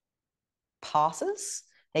passes,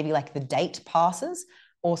 maybe like the date passes,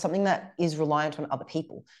 or something that is reliant on other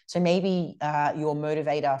people. So maybe your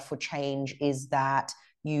motivator for change is that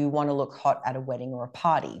you want to look hot at a wedding or a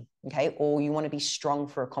party, okay? Or you want to be strong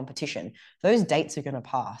for a competition. Those dates are going to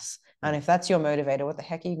pass. And if that's your motivator, what the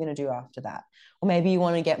heck are you going to do after that? Or maybe you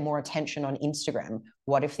want to get more attention on Instagram.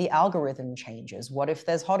 What if the algorithm changes? What if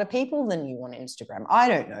there's hotter people than you on Instagram? I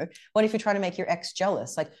don't know. What if you're trying to make your ex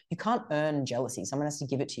jealous? Like, you can't earn jealousy. Someone has to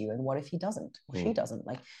give it to you. And what if he doesn't or she doesn't?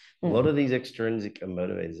 Like, a lot of these extrinsic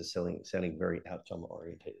motivators are sounding very outcome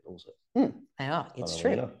orientated also. They are. It's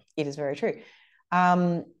true. Enough. It is very true.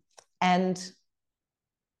 And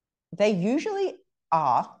they usually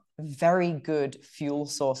are very good fuel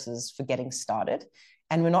sources for getting started.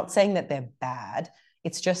 And we're not saying that they're bad.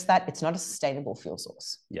 It's just that it's not a sustainable fuel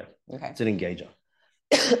source. Yeah. Okay. It's an engager.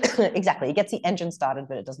 Exactly. It gets the engine started,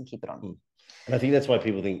 but it doesn't keep it on. And I think that's why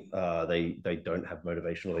people think they don't have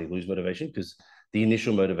motivation, or they lose motivation, because the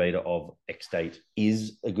initial motivator of X date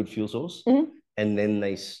is a good fuel source. And then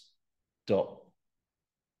they stop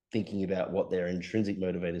thinking about what their intrinsic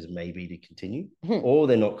motivators may be to continue, or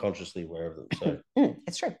they're not consciously aware of them. So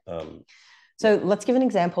it's true. So let's give an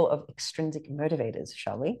example of extrinsic motivators,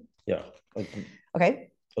 shall we? Yeah. Okay. I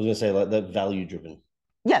was going to say, like, they're value driven.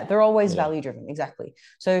 Yeah, they're always value driven. Exactly.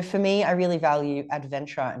 So for me, I really value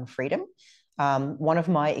adventure and freedom. One of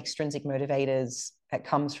my extrinsic motivators that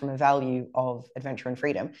comes from a value of adventure and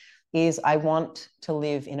freedom is I want to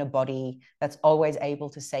live in a body that's always able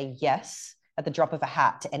to say yes at the drop of a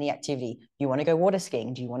hat to any activity. You want to go water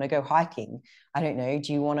skiing? Do you want to go hiking? I don't know.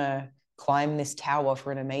 Do you want to climb this tower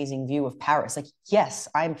for an amazing view of Paris? Like, yes,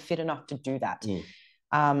 I'm fit enough to do that.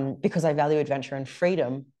 Because I value adventure and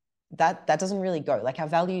freedom. That doesn't really go. Like, our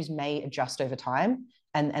values may adjust over time,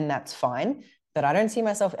 and that's fine. But I don't see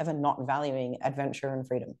myself ever not valuing adventure and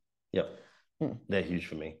freedom. Yeah, they're huge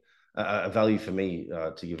for me. A value for me,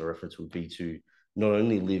 to give a reference, would be to not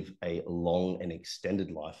only live a long and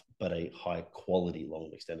extended life, but a high quality long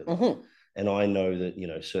and extended life. And I know that,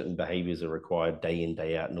 certain behaviors are required day in,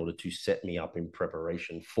 day out in order to set me up in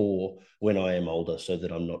preparation for when I am older, so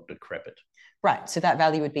that I'm not decrepit. Right. So that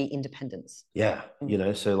value would be independence. Yeah.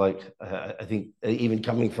 So like, I think even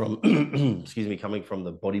coming from, coming from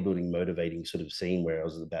the bodybuilding motivating sort of scene where I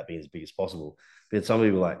was about being as big as possible, but some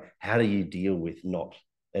people are like, how do you deal with not?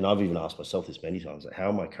 And I've even asked myself this many times, like, how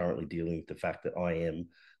am I currently dealing with the fact that I am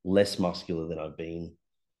less muscular than I've been,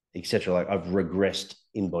 etc. Like, I've regressed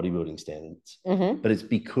in bodybuilding standards, but it's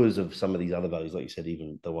because of some of these other values, like you said,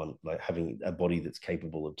 even the one like having a body that's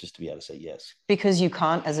capable of just to be able to say yes. Because you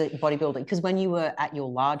can't as a bodybuilder, because when you were at your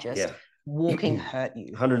largest, walking hurt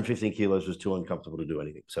you. 115 kilos was too uncomfortable to do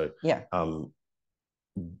anything. So doing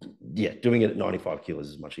it at 95 kilos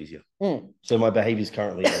is much easier. So my behavior is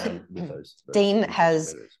currently aligned with those. Dean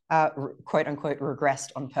has quote unquote regressed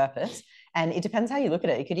on purpose. And it depends how you look at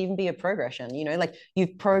it. It could even be a progression, you know, like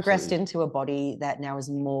you've progressed Absolutely. into a body that now is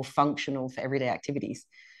more functional for everyday activities.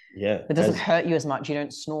 Yeah. It doesn't hurt you as much. You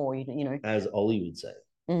don't snore, you know. As Ollie would say,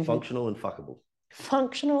 Mhm. functional and fuckable.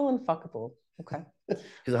 Functional and fuckable. Okay.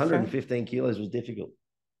 Because 115 kilos was difficult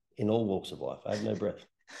in all walks of life. I had no breath.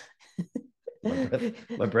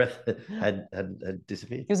 My breath had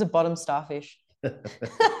disappeared. He was a bottom starfish.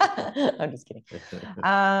 I'm just kidding.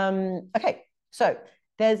 Okay, so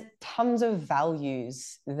there's tons of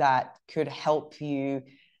values that could help you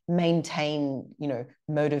maintain, you know,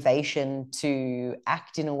 motivation to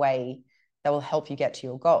act in a way that will help you get to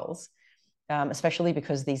your goals. Especially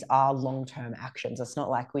because these are long-term actions. It's not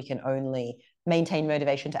like we can only maintain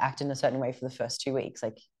motivation to act in a certain way for the first 2 weeks.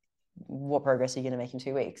 Like, what progress are you going to make in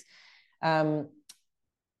 2 weeks? And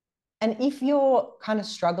if you're kind of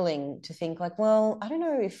struggling to think like, well, I don't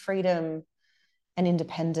know if freedom and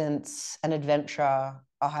independence and adventure are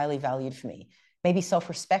highly valued for me. Maybe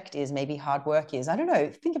self-respect is, maybe hard work is. I don't know.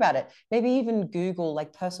 Think about it. Maybe even Google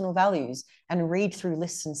like personal values and read through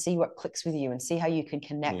lists and see what clicks with you and see how you can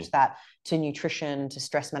connect that to nutrition, to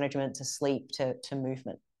stress management, to sleep, to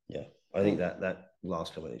movement. Yeah, I think that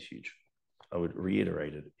last comment is huge. I would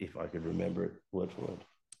reiterate it if I could remember it word for word.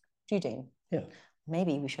 Do you, Dean? Yeah.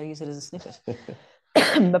 Maybe we shall use it as a snippet.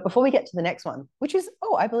 But before we get to the next one, which is,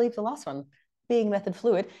 I believe the last one, being method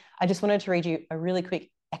fluid, I just wanted to read you a really quick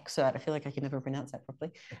excerpt. I feel like I can never pronounce that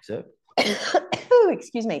properly. Excerpt?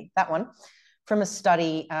 Excuse me, that one, from a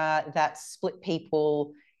study that split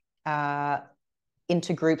people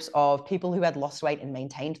into groups of people who had lost weight and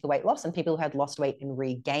maintained the weight loss and people who had lost weight and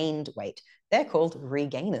regained weight. They're called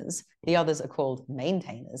regainers. The others are called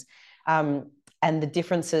maintainers. And the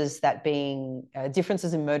differences that being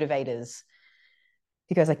differences in motivators,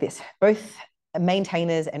 it goes like this. Both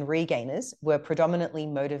maintainers and regainers were predominantly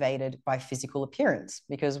motivated by physical appearance,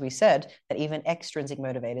 because we said that even extrinsic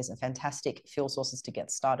motivators are fantastic fuel sources to get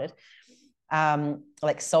started,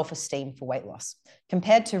 like self-esteem for weight loss.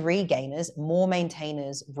 Compared to regainers, more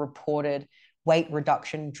maintainers reported weight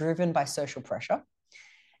reduction driven by social pressure,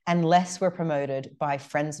 and less were promoted by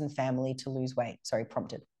friends and family to lose weight,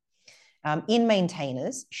 prompted. In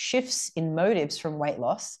maintainers, shifts in motives from weight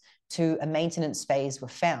loss to a maintenance phase were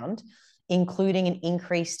found, including an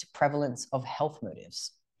increased prevalence of health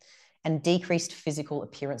motives and decreased physical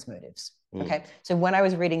appearance motives. Okay, so when I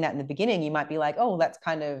was reading that in the beginning, you might be like, oh, that's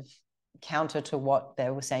kind of counter to what they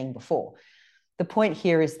were saying before. The point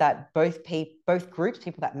here is that both groups,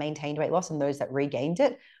 people that maintained weight loss and those that regained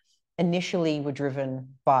it, initially were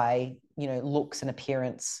driven by, you know, looks and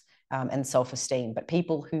appearance and self-esteem. But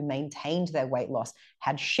people who maintained their weight loss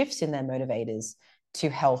had shifts in their motivators to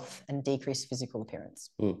health and decreased physical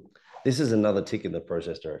appearance. This is another tick in the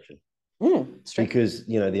process direction. Because,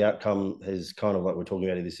 you know, the outcome is kind of like we're talking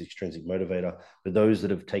about this extrinsic motivator, but those that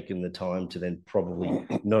have taken the time to then probably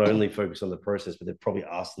not only focus on the process, but they've probably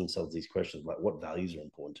asked themselves these questions like, what values are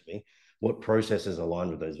important to me? What processes align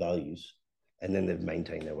with those values? And then they've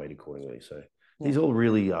maintained their weight accordingly. So these all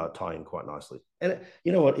really tie in quite nicely. And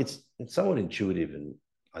you know what? It's somewhat intuitive, and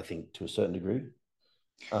I think to a certain degree.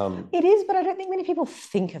 It is, but I don't think many people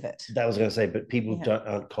think of it. That was going to say, but people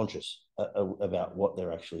aren't conscious about what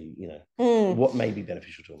they're actually, you know, what may be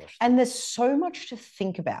beneficial to them. And there's so much to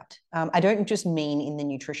think about. I don't just mean in the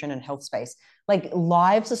nutrition and health space. Like,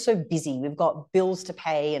 lives are so busy. We've got bills to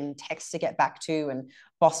pay and texts to get back to and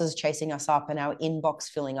bosses chasing us up and our inbox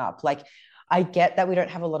filling up. Like, I get that we don't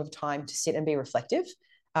have a lot of time to sit and be reflective.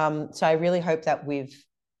 So I really hope that we've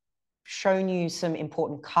shown you some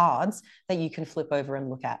important cards that you can flip over and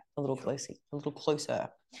look at a little closer.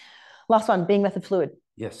 Last one, being method fluid.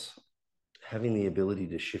 Yes. Having the ability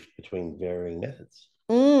to shift between varying methods.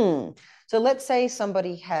 So let's say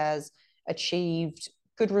somebody has achieved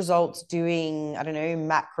good results doing, I don't know,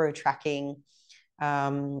 macro tracking.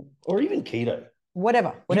 Or even keto.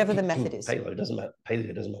 Whatever the method is. Paleo doesn't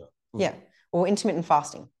matter. Yeah, or intermittent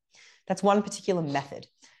fasting. That's one particular method.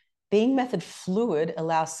 Being method fluid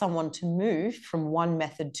allows someone to move from one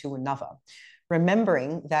method to another,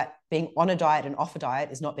 remembering that being on a diet and off a diet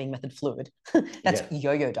is not being method fluid. That's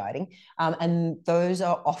yo-yo dieting. And those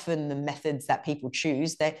are often the methods that people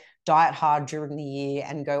choose. They diet hard during the year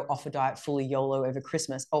and go off a diet fully YOLO over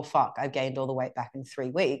Christmas. Oh, fuck, I've gained all the weight back in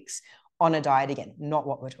 3 weeks. On a diet again. Not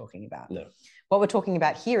what we're talking about. No. What we're talking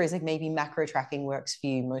about here is like maybe macro tracking works for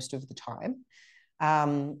you most of the time.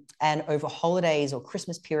 And over holidays or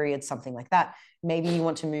Christmas periods, something like that, maybe you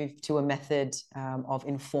want to move to a method of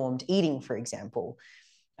informed eating, for example.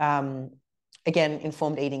 Again,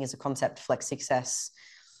 informed eating is a concept Flex Success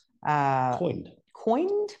coined.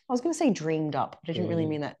 I was going to say dreamed up, but I didn't really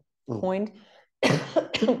mean that. Coined.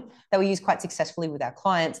 that we use quite successfully with our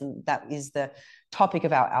clients. And that is the topic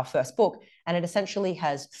of our first book. And it essentially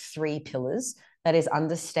has 3 pillars. That is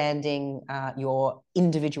understanding your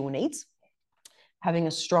individual needs, having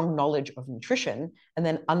a strong knowledge of nutrition, and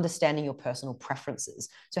then understanding your personal preferences.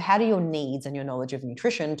 So how do your needs and your knowledge of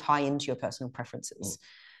nutrition tie into your personal preferences?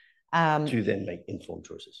 To then make informed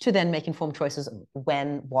choices. To then make informed choices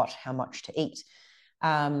when, what, how much to eat.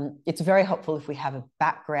 It's very helpful if we have a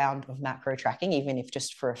background of macro tracking, even if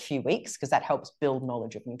just for a few weeks, because that helps build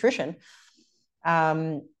knowledge of nutrition.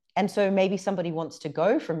 And so maybe somebody wants to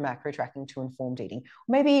go from macro tracking to informed eating,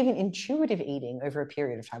 maybe even intuitive eating over a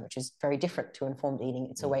period of time, which is very different to informed eating.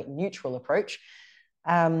 It's a weight neutral approach.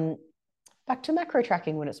 Back to macro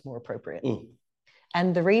tracking when it's more appropriate.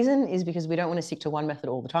 And the reason is because we don't want to stick to one method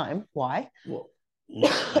all the time. Why? Well,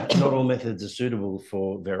 not all methods are suitable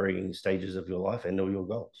for varying stages of your life and or your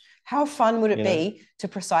goals. How fun would it be to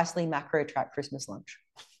precisely macro track Christmas lunch?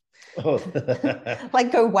 Oh.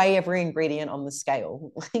 Like go weigh every ingredient on the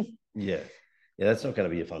scale. Yeah, that's not going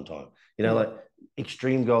to be a fun time. Like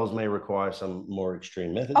extreme goals may require some more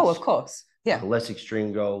extreme methods. Oh, of course. Yeah. Less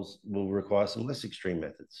extreme goals will require some less extreme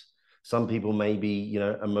methods. Some people may be,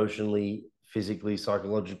 emotionally, physically,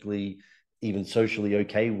 psychologically, even socially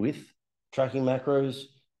okay with tracking macros,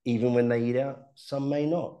 even when they eat out. Some may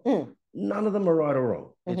not. None of them are right or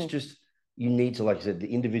wrong. It's just, you need to, like I said,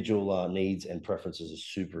 the individual needs and preferences are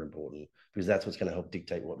super important, because that's what's going to help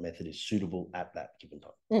dictate what method is suitable at that given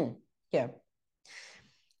time. Yeah.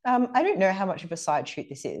 I don't know how much of a side shoot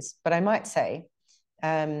this is, but I might say,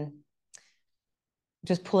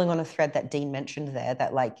 just pulling on a thread that Dean mentioned there,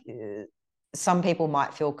 that some people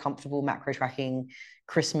might feel comfortable macro tracking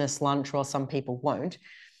Christmas lunch, or some people won't.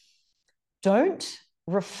 Don't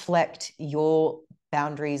reflect your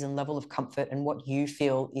boundaries and level of comfort and what you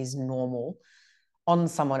feel is normal on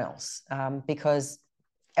someone else, because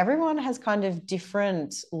everyone has kind of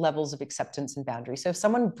different levels of acceptance and boundaries. So if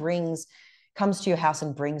someone comes to your house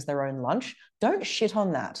and brings their own lunch, don't shit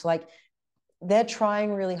on that. Like, they're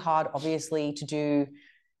trying really hard, obviously, to do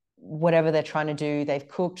whatever they're trying to do. They've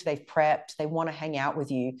cooked, they've prepped, they want to hang out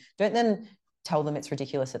with you. Don't then tell them it's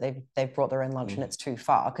ridiculous that they've brought their own lunch and it's too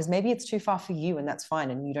far, because maybe it's too far for you and that's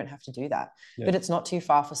fine and you don't have to do that. But it's not too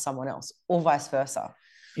far for someone else, or vice versa.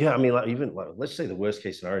 Yeah, I mean, let's say the worst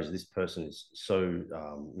case scenario is this person is so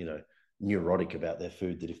neurotic about their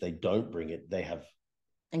food that if they don't bring it, they have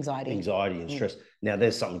anxiety and stress. Now,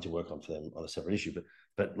 there's something to work on for them on a separate issue,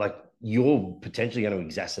 but like, you're potentially going to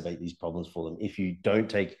exacerbate these problems for them if you don't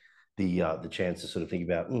take the chance to sort of think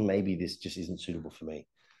about, maybe this just isn't suitable for me.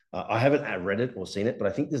 I haven't read it or seen it, but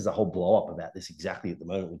I think there's a whole blow up about this exactly at the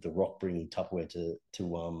moment, with The Rock bringing Tupperware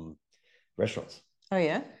to restaurants. Oh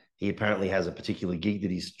yeah. He apparently has a particular gig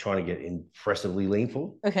that he's trying to get impressively lean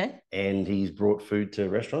for. Okay. And he's brought food to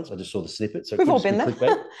restaurants. I just saw the snippet. So we've all been there.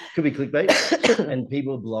 Clickbait. Could be clickbait. And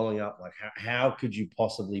people are blowing up like, how could you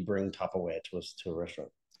possibly bring Tupperware to a restaurant?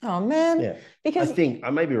 Oh man. Yeah. Because I think I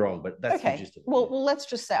may be wrong, but that's okay. The gist of it. Well, let's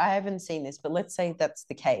just say, I haven't seen this, but let's say that's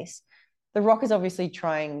the case. The Rock is obviously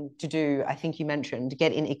trying to do, I think you mentioned,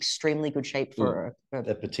 get in extremely good shape for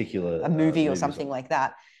a particular movie or something like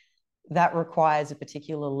that. That requires a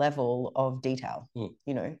particular level of detail,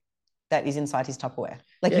 that is inside his Tupperware.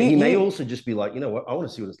 Like, he may also just be like, you know what, I want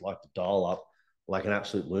to see what it's like to dial up like an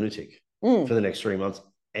absolute lunatic for the next 3 months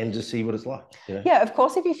and just see what it's like. Yeah, of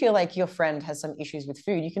course, if you feel like your friend has some issues with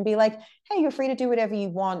food, you can be like, hey, you're free to do whatever you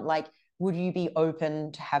want. Like, would you be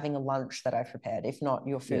open to having a lunch that I've prepared? If not,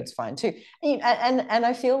 your food's fine too. And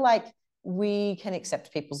I feel like we can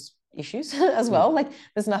accept people's issues as well. Like,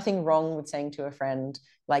 there's nothing wrong with saying to a friend,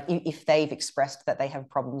 like, if they've expressed that they have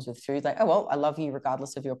problems with food, like, oh, well, I love you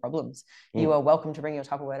regardless of your problems. You are welcome to bring your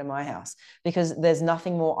Tupperware to my house, because there's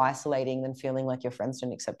nothing more isolating than feeling like your friends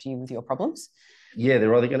don't accept you with your problems. Yeah,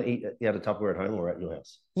 they're either going to eat out of Tupperware at home or at your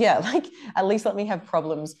house. Yeah, like, at least let me have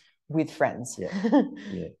problems with friends.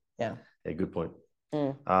 Yeah, good point.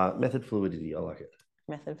 Method fluidity, I like it.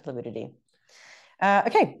 Method fluidity.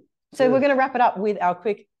 Okay, so we're going to wrap it up with our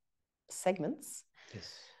quick segments.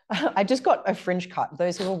 Yes. I just got a fringe cut.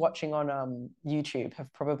 Those who are watching on YouTube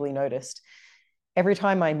have probably noticed. Every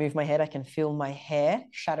time I move my head, I can feel my hair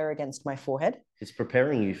shatter against my forehead. It's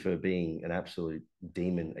preparing you for being an absolute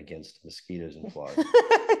demon against mosquitoes and flies.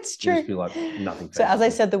 It's true. You just be like, nothing. So as I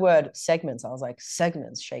said the word segments, I was like,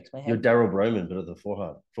 segments, shakes my head. You're Daryl Broman, but of the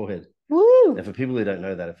forehead. Woo! And for people who don't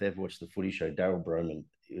know that, if they've watched the footy show, Daryl Broman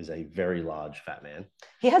is a very large fat man.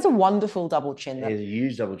 He has a wonderful double chin. He has a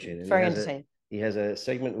huge double chin. Very entertaining. He has a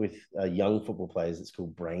segment with young football players that's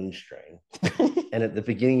called Brain Strain. And at the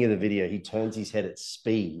beginning of the video, he turns his head at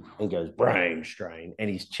speed and goes, brain strain. And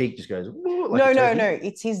his cheek just goes, like no.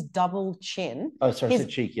 It's his double chin. Oh, sorry, I said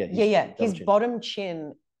cheek. Yeah. His bottom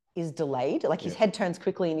chin is delayed. Like his head turns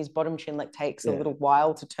quickly and his bottom chin like takes a little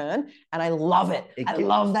while to turn. And I love it. I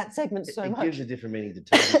love that segment so much. It gives a different meaning to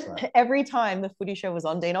turn. Every time the footy show was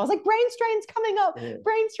on, Dean, I was like, brain strain's coming up. Yeah.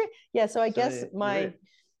 Brain strain. Yeah, so I guess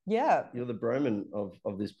you're the Broman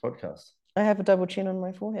of this podcast. I have a double chin on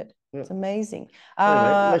my forehead. Yeah. It's amazing.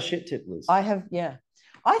 Anyway, less shit tip, Liz. I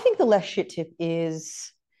think the less shit tip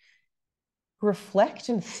is reflect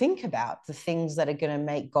and think about the things that are going to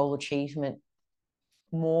make goal achievement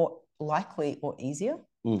more likely or easier.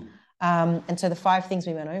 And so the 5 things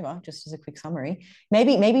we went over, just as a quick summary,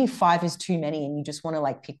 maybe 5 is too many and you just want to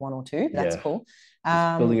like pick 1 or 2. That's cool.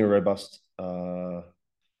 Building a robust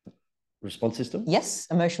response system. Yes,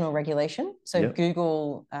 emotional regulation. So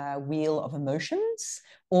Google Wheel of Emotions,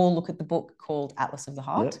 or look at the book called Atlas of the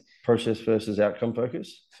Heart. Process versus outcome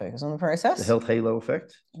focus. Focus on the process. The health halo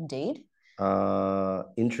effect. Indeed.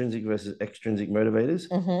 Intrinsic versus extrinsic motivators.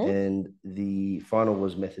 And the final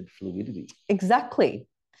was method fluidity. Exactly.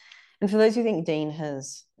 And for those who think Dean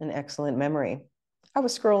has an excellent memory, I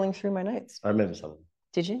was scrolling through my notes. I remember some.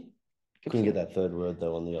 Did you? Couldn't get that third word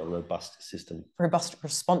though on the robust system. Robust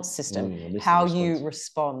response system. How you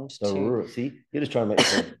respond to. See, you're just trying to make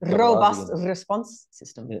robust response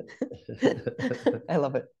system. Yeah. I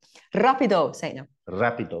love it. Rapido. Say it now.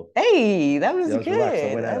 Rapido. Hey, that was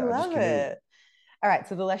good. I love it. All right.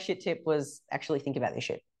 So the last shit tip was actually think about this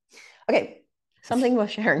shit. Okay. Something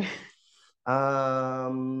worth sharing.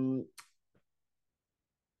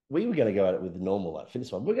 We were going to go at it with the normal like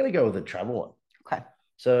fitness one. We're going to go with the travel one. Okay.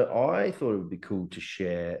 So I thought it would be cool to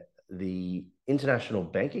share the international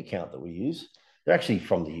bank account that we use. They're actually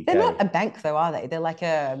from the UK. They're not a bank though, are they? They're like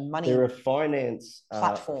a money. They're a finance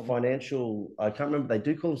platform. Financial. I can't remember. They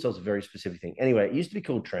do call themselves a very specific thing. Anyway, it used to be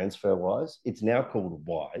called TransferWise. It's now called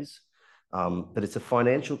Wise, but it's a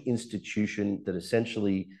financial institution that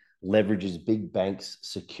essentially leverages big banks'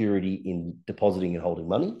 security in depositing and holding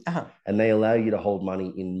money, and they allow you to hold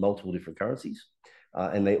money in multiple different currencies.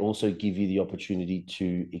 And they also give you the opportunity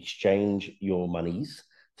to exchange your monies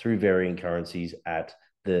through varying currencies at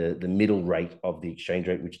the middle rate of the exchange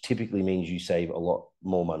rate, which typically means you save a lot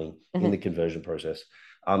more money in the conversion process.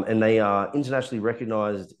 And they are internationally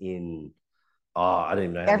recognized in, I don't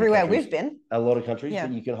even know. Everywhere we've been. A lot of countries,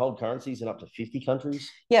 but you can hold currencies in up to 50 countries.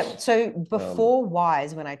 Yeah. So before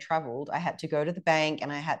Wise, when I traveled, I had to go to the bank and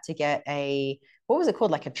I had to get what was it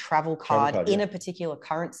called? Like a travel card in a particular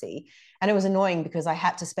currency. And it was annoying because I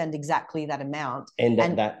had to spend exactly that amount. And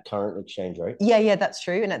at that current exchange rate. Yeah, that's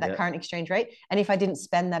true. And at that current exchange rate. And if I didn't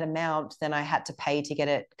spend that amount, then I had to pay to get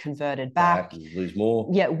it converted back. You lose more.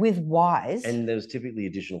 Yeah, with Wise. And there's typically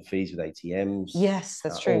additional fees with ATMs. Yes,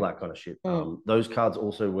 that's true. All that kind of shit. Those cards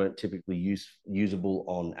also weren't typically usable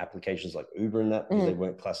on applications like Uber and that because they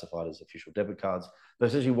weren't classified as official debit cards. But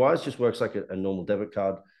essentially, Wise just works like a normal debit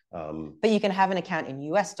card. But you can have an account in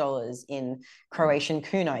US dollars, in Croatian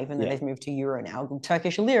kuna, even though they've moved to euro now,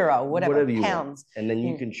 Turkish lira, whatever pounds. And then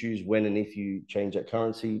you can choose when and if you change that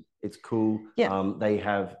currency. It's cool. Yeah. They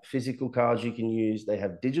have physical cards you can use. They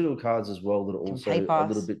have digital cards as well that are also a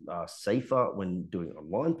little bit safer when doing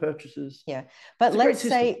online purchases. Yeah. But let's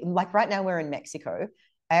say, like right now we're in Mexico.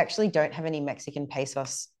 I actually don't have any Mexican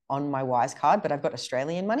pesos on my Wise card, but I've got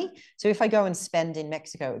Australian money. So if I go and spend in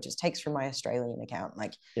Mexico, it just takes from my Australian account.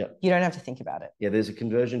 Like you don't have to think about it. Yeah, there's a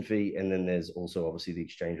conversion fee. And then there's also obviously the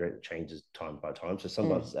exchange rate that changes time by time. So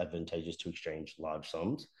sometimes it's advantageous to exchange large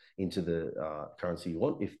sums into the currency you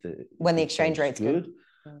want when the exchange rate's good.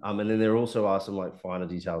 And then there also are some like finer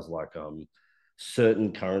details like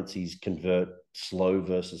certain currencies convert slow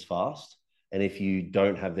versus fast. And if you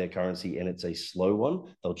don't have their currency and it's a slow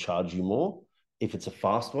one, they'll charge you more. If it's a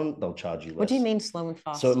fast one, they'll charge you less. What do you mean slow and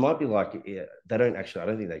fast? So it might be like, they don't actually, I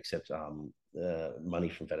don't think they accept money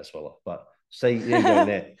from Venezuela, but say you're going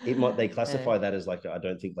there, they classify that as like, I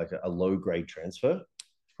don't think like a low grade transfer.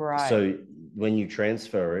 Right. So when you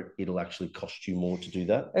transfer it, it'll actually cost you more to do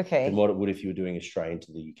that than what it would if you were doing Australian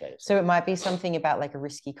to the UK. So it might be something about like a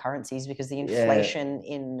risky currencies because the inflation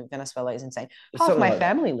in Venezuela is insane. Half my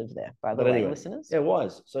family live there, by the way, listeners. Yeah,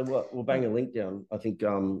 Wise. So we'll bang a link down. I think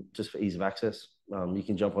just for ease of access, you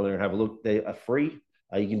can jump on there and have a look. They are free.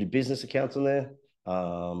 You can do business accounts on there.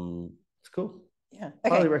 It's cool. Yeah.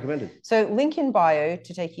 Okay. Highly recommended. So link in bio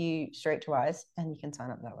to take you straight to Wise and you can sign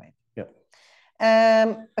up that way. Yeah.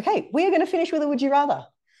 Okay, we are going to finish with a would you rather.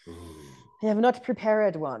 I have not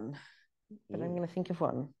prepared one, but I'm going to think of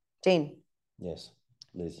one. Dean. Yes,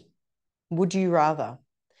 Liz. Would you rather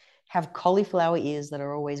have cauliflower ears that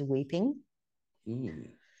are always weeping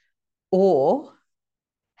or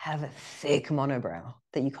have a thick monobrow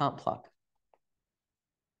that you can't pluck?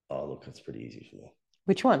 Oh, look, that's pretty easy for me.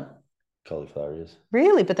 Which one? Cauliflower ears.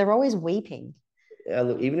 Really? But they're always weeping. Yeah,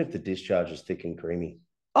 look, even if the discharge is thick and creamy,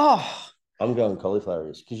 Oh, I'm going cauliflower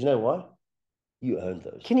ears because you know why? You earned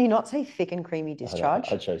those. can you not say thick and creamy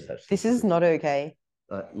discharge? I chose that. This is not okay.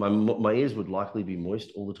 My ears would likely be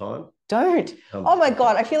moist all the time. Don't. Oh my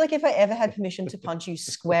God. I feel like if I ever had permission to punch you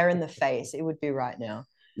square in the face, it would be right now.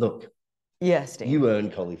 Look. Yes, Dean. You earn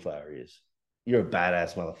cauliflower ears. You're a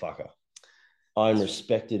badass motherfucker. I'm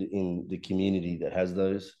respected in the community that has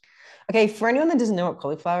those. Okay, for anyone that doesn't know what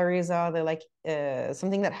cauliflower ears are, they're like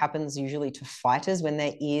something that happens usually to fighters when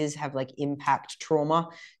their ears have like impact trauma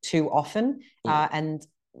too often. And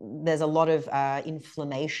there's a lot of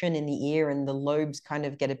inflammation in the ear and the lobes kind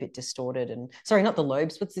of get a bit distorted. And sorry, not the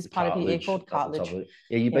lobes. What's this part of your ear called? Cartilage.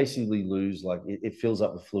 Yeah, you basically lose, like, it fills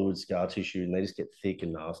up with fluid, scar tissue, and they just get thick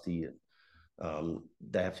and nasty. And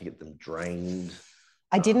they have to get them drained.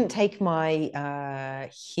 I didn't take my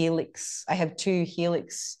Helix. I have 2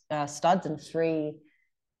 Helix studs and 3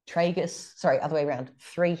 tragus. Sorry, other way around.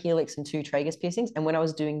 3 Helix and 2 tragus piercings. And when I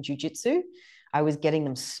was doing jujitsu, I was getting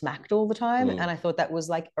them smacked all the time. And I thought that was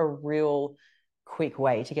like a real quick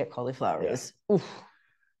way to get cauliflower ears. Oof.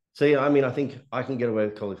 So, yeah, I mean, I think I can get away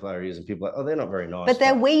with cauliflower ears and people are like, oh, they're not very nice. But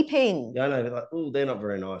they're weeping. Yeah, I know. They're like, oh, they're not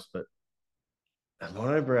very nice. But a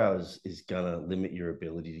monobrow is going to limit your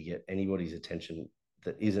ability to get anybody's attention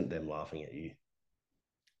that isn't them laughing at you.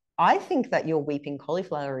 I think that your weeping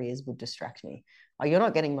cauliflower ears would distract me. Oh, you're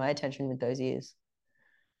not getting my attention with those ears.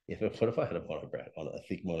 Yeah, but what if I had a monobrow, on a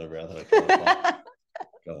thick monobrow that I can't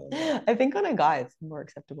Go on. I think on a guy it's more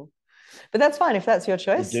acceptable. But that's fine if that's your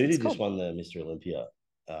choice. The dude who just won the Mr. Olympia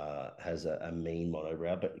has a mean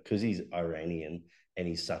monobrow, but because he's Iranian and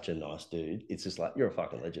he's such a nice dude, it's just like, you're a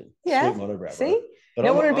fucking legend. Yeah. Sweet monobrow, see? bro. But you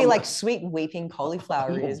don't want to be like sweet weeping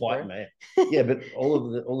cauliflower ears, white man. Yeah, but all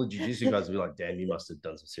the jiu-jitsu guys would be like, damn, you must have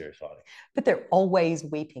done some serious fighting. But they're always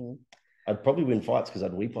weeping. I'd probably win fights because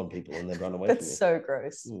I'd weep on people and they'd run away from me. That's so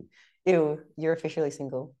gross. Ew, you're officially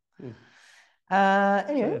single.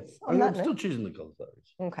 Anyway, I'm still choosing the cauliflower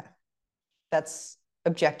ears. Okay. That's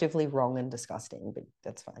objectively wrong and disgusting, but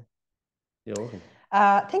that's fine. You're welcome.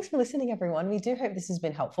 Thanks for listening, everyone. We do hope this has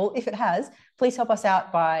been helpful. If it has, please help us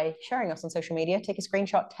out by sharing us on social media. Take a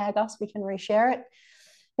screenshot, tag us, we can reshare it.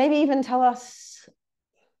 Maybe even tell us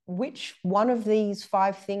which one of these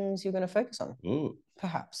 5 things you're going to focus on,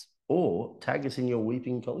 perhaps. Or tag us in your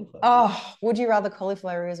weeping cauliflower. Oh, would you rather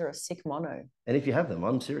cauliflower ears or a sick mono? And if you have them,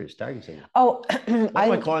 I'm serious, tag us in them. Oh, one of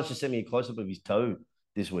my clients just sent me a close-up of his toe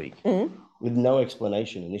this week with no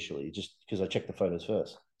explanation initially, just because I checked the photos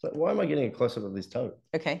first. So why am I getting a close-up of this toe?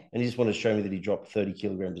 Okay. And he just wanted to show me that he dropped 30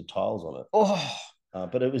 kilograms of tiles on it. Oh.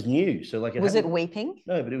 But it was new. So like, was it weeping?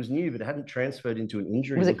 No, but it was new, but it hadn't transferred into an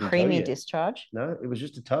injury. Was it creamy discharge? No, it was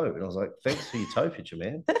just a toe. And I was like, thanks for your toe picture,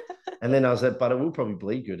 man. And then I was like, but it will probably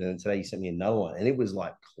bleed good. And then today he sent me another one and it was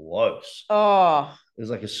like close. Oh. It was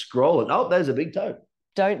like a scroll. And there's a big toe.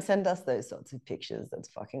 Don't send us those sorts of pictures. That's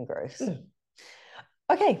fucking gross. Yeah.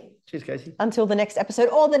 Okay. Cheers, Casey. Until the next episode.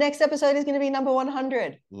 The next episode is going to be number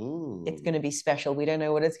 100. It's going to be special. We don't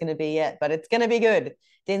know what it's going to be yet, but it's going to be good.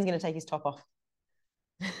 Dan's going to take his top off.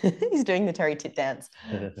 He's doing the Terry tit dance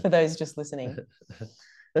for those just listening.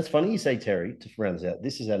 That's funny you say Terry, to round this out.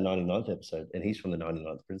 This is our 99th episode, and he's from the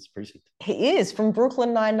 99th Precinct. He is from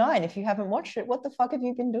Brooklyn Nine-Nine. If you haven't watched it, what the fuck have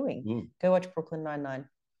you been doing? Go watch Brooklyn Nine-Nine.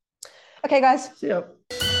 Okay, guys. See ya.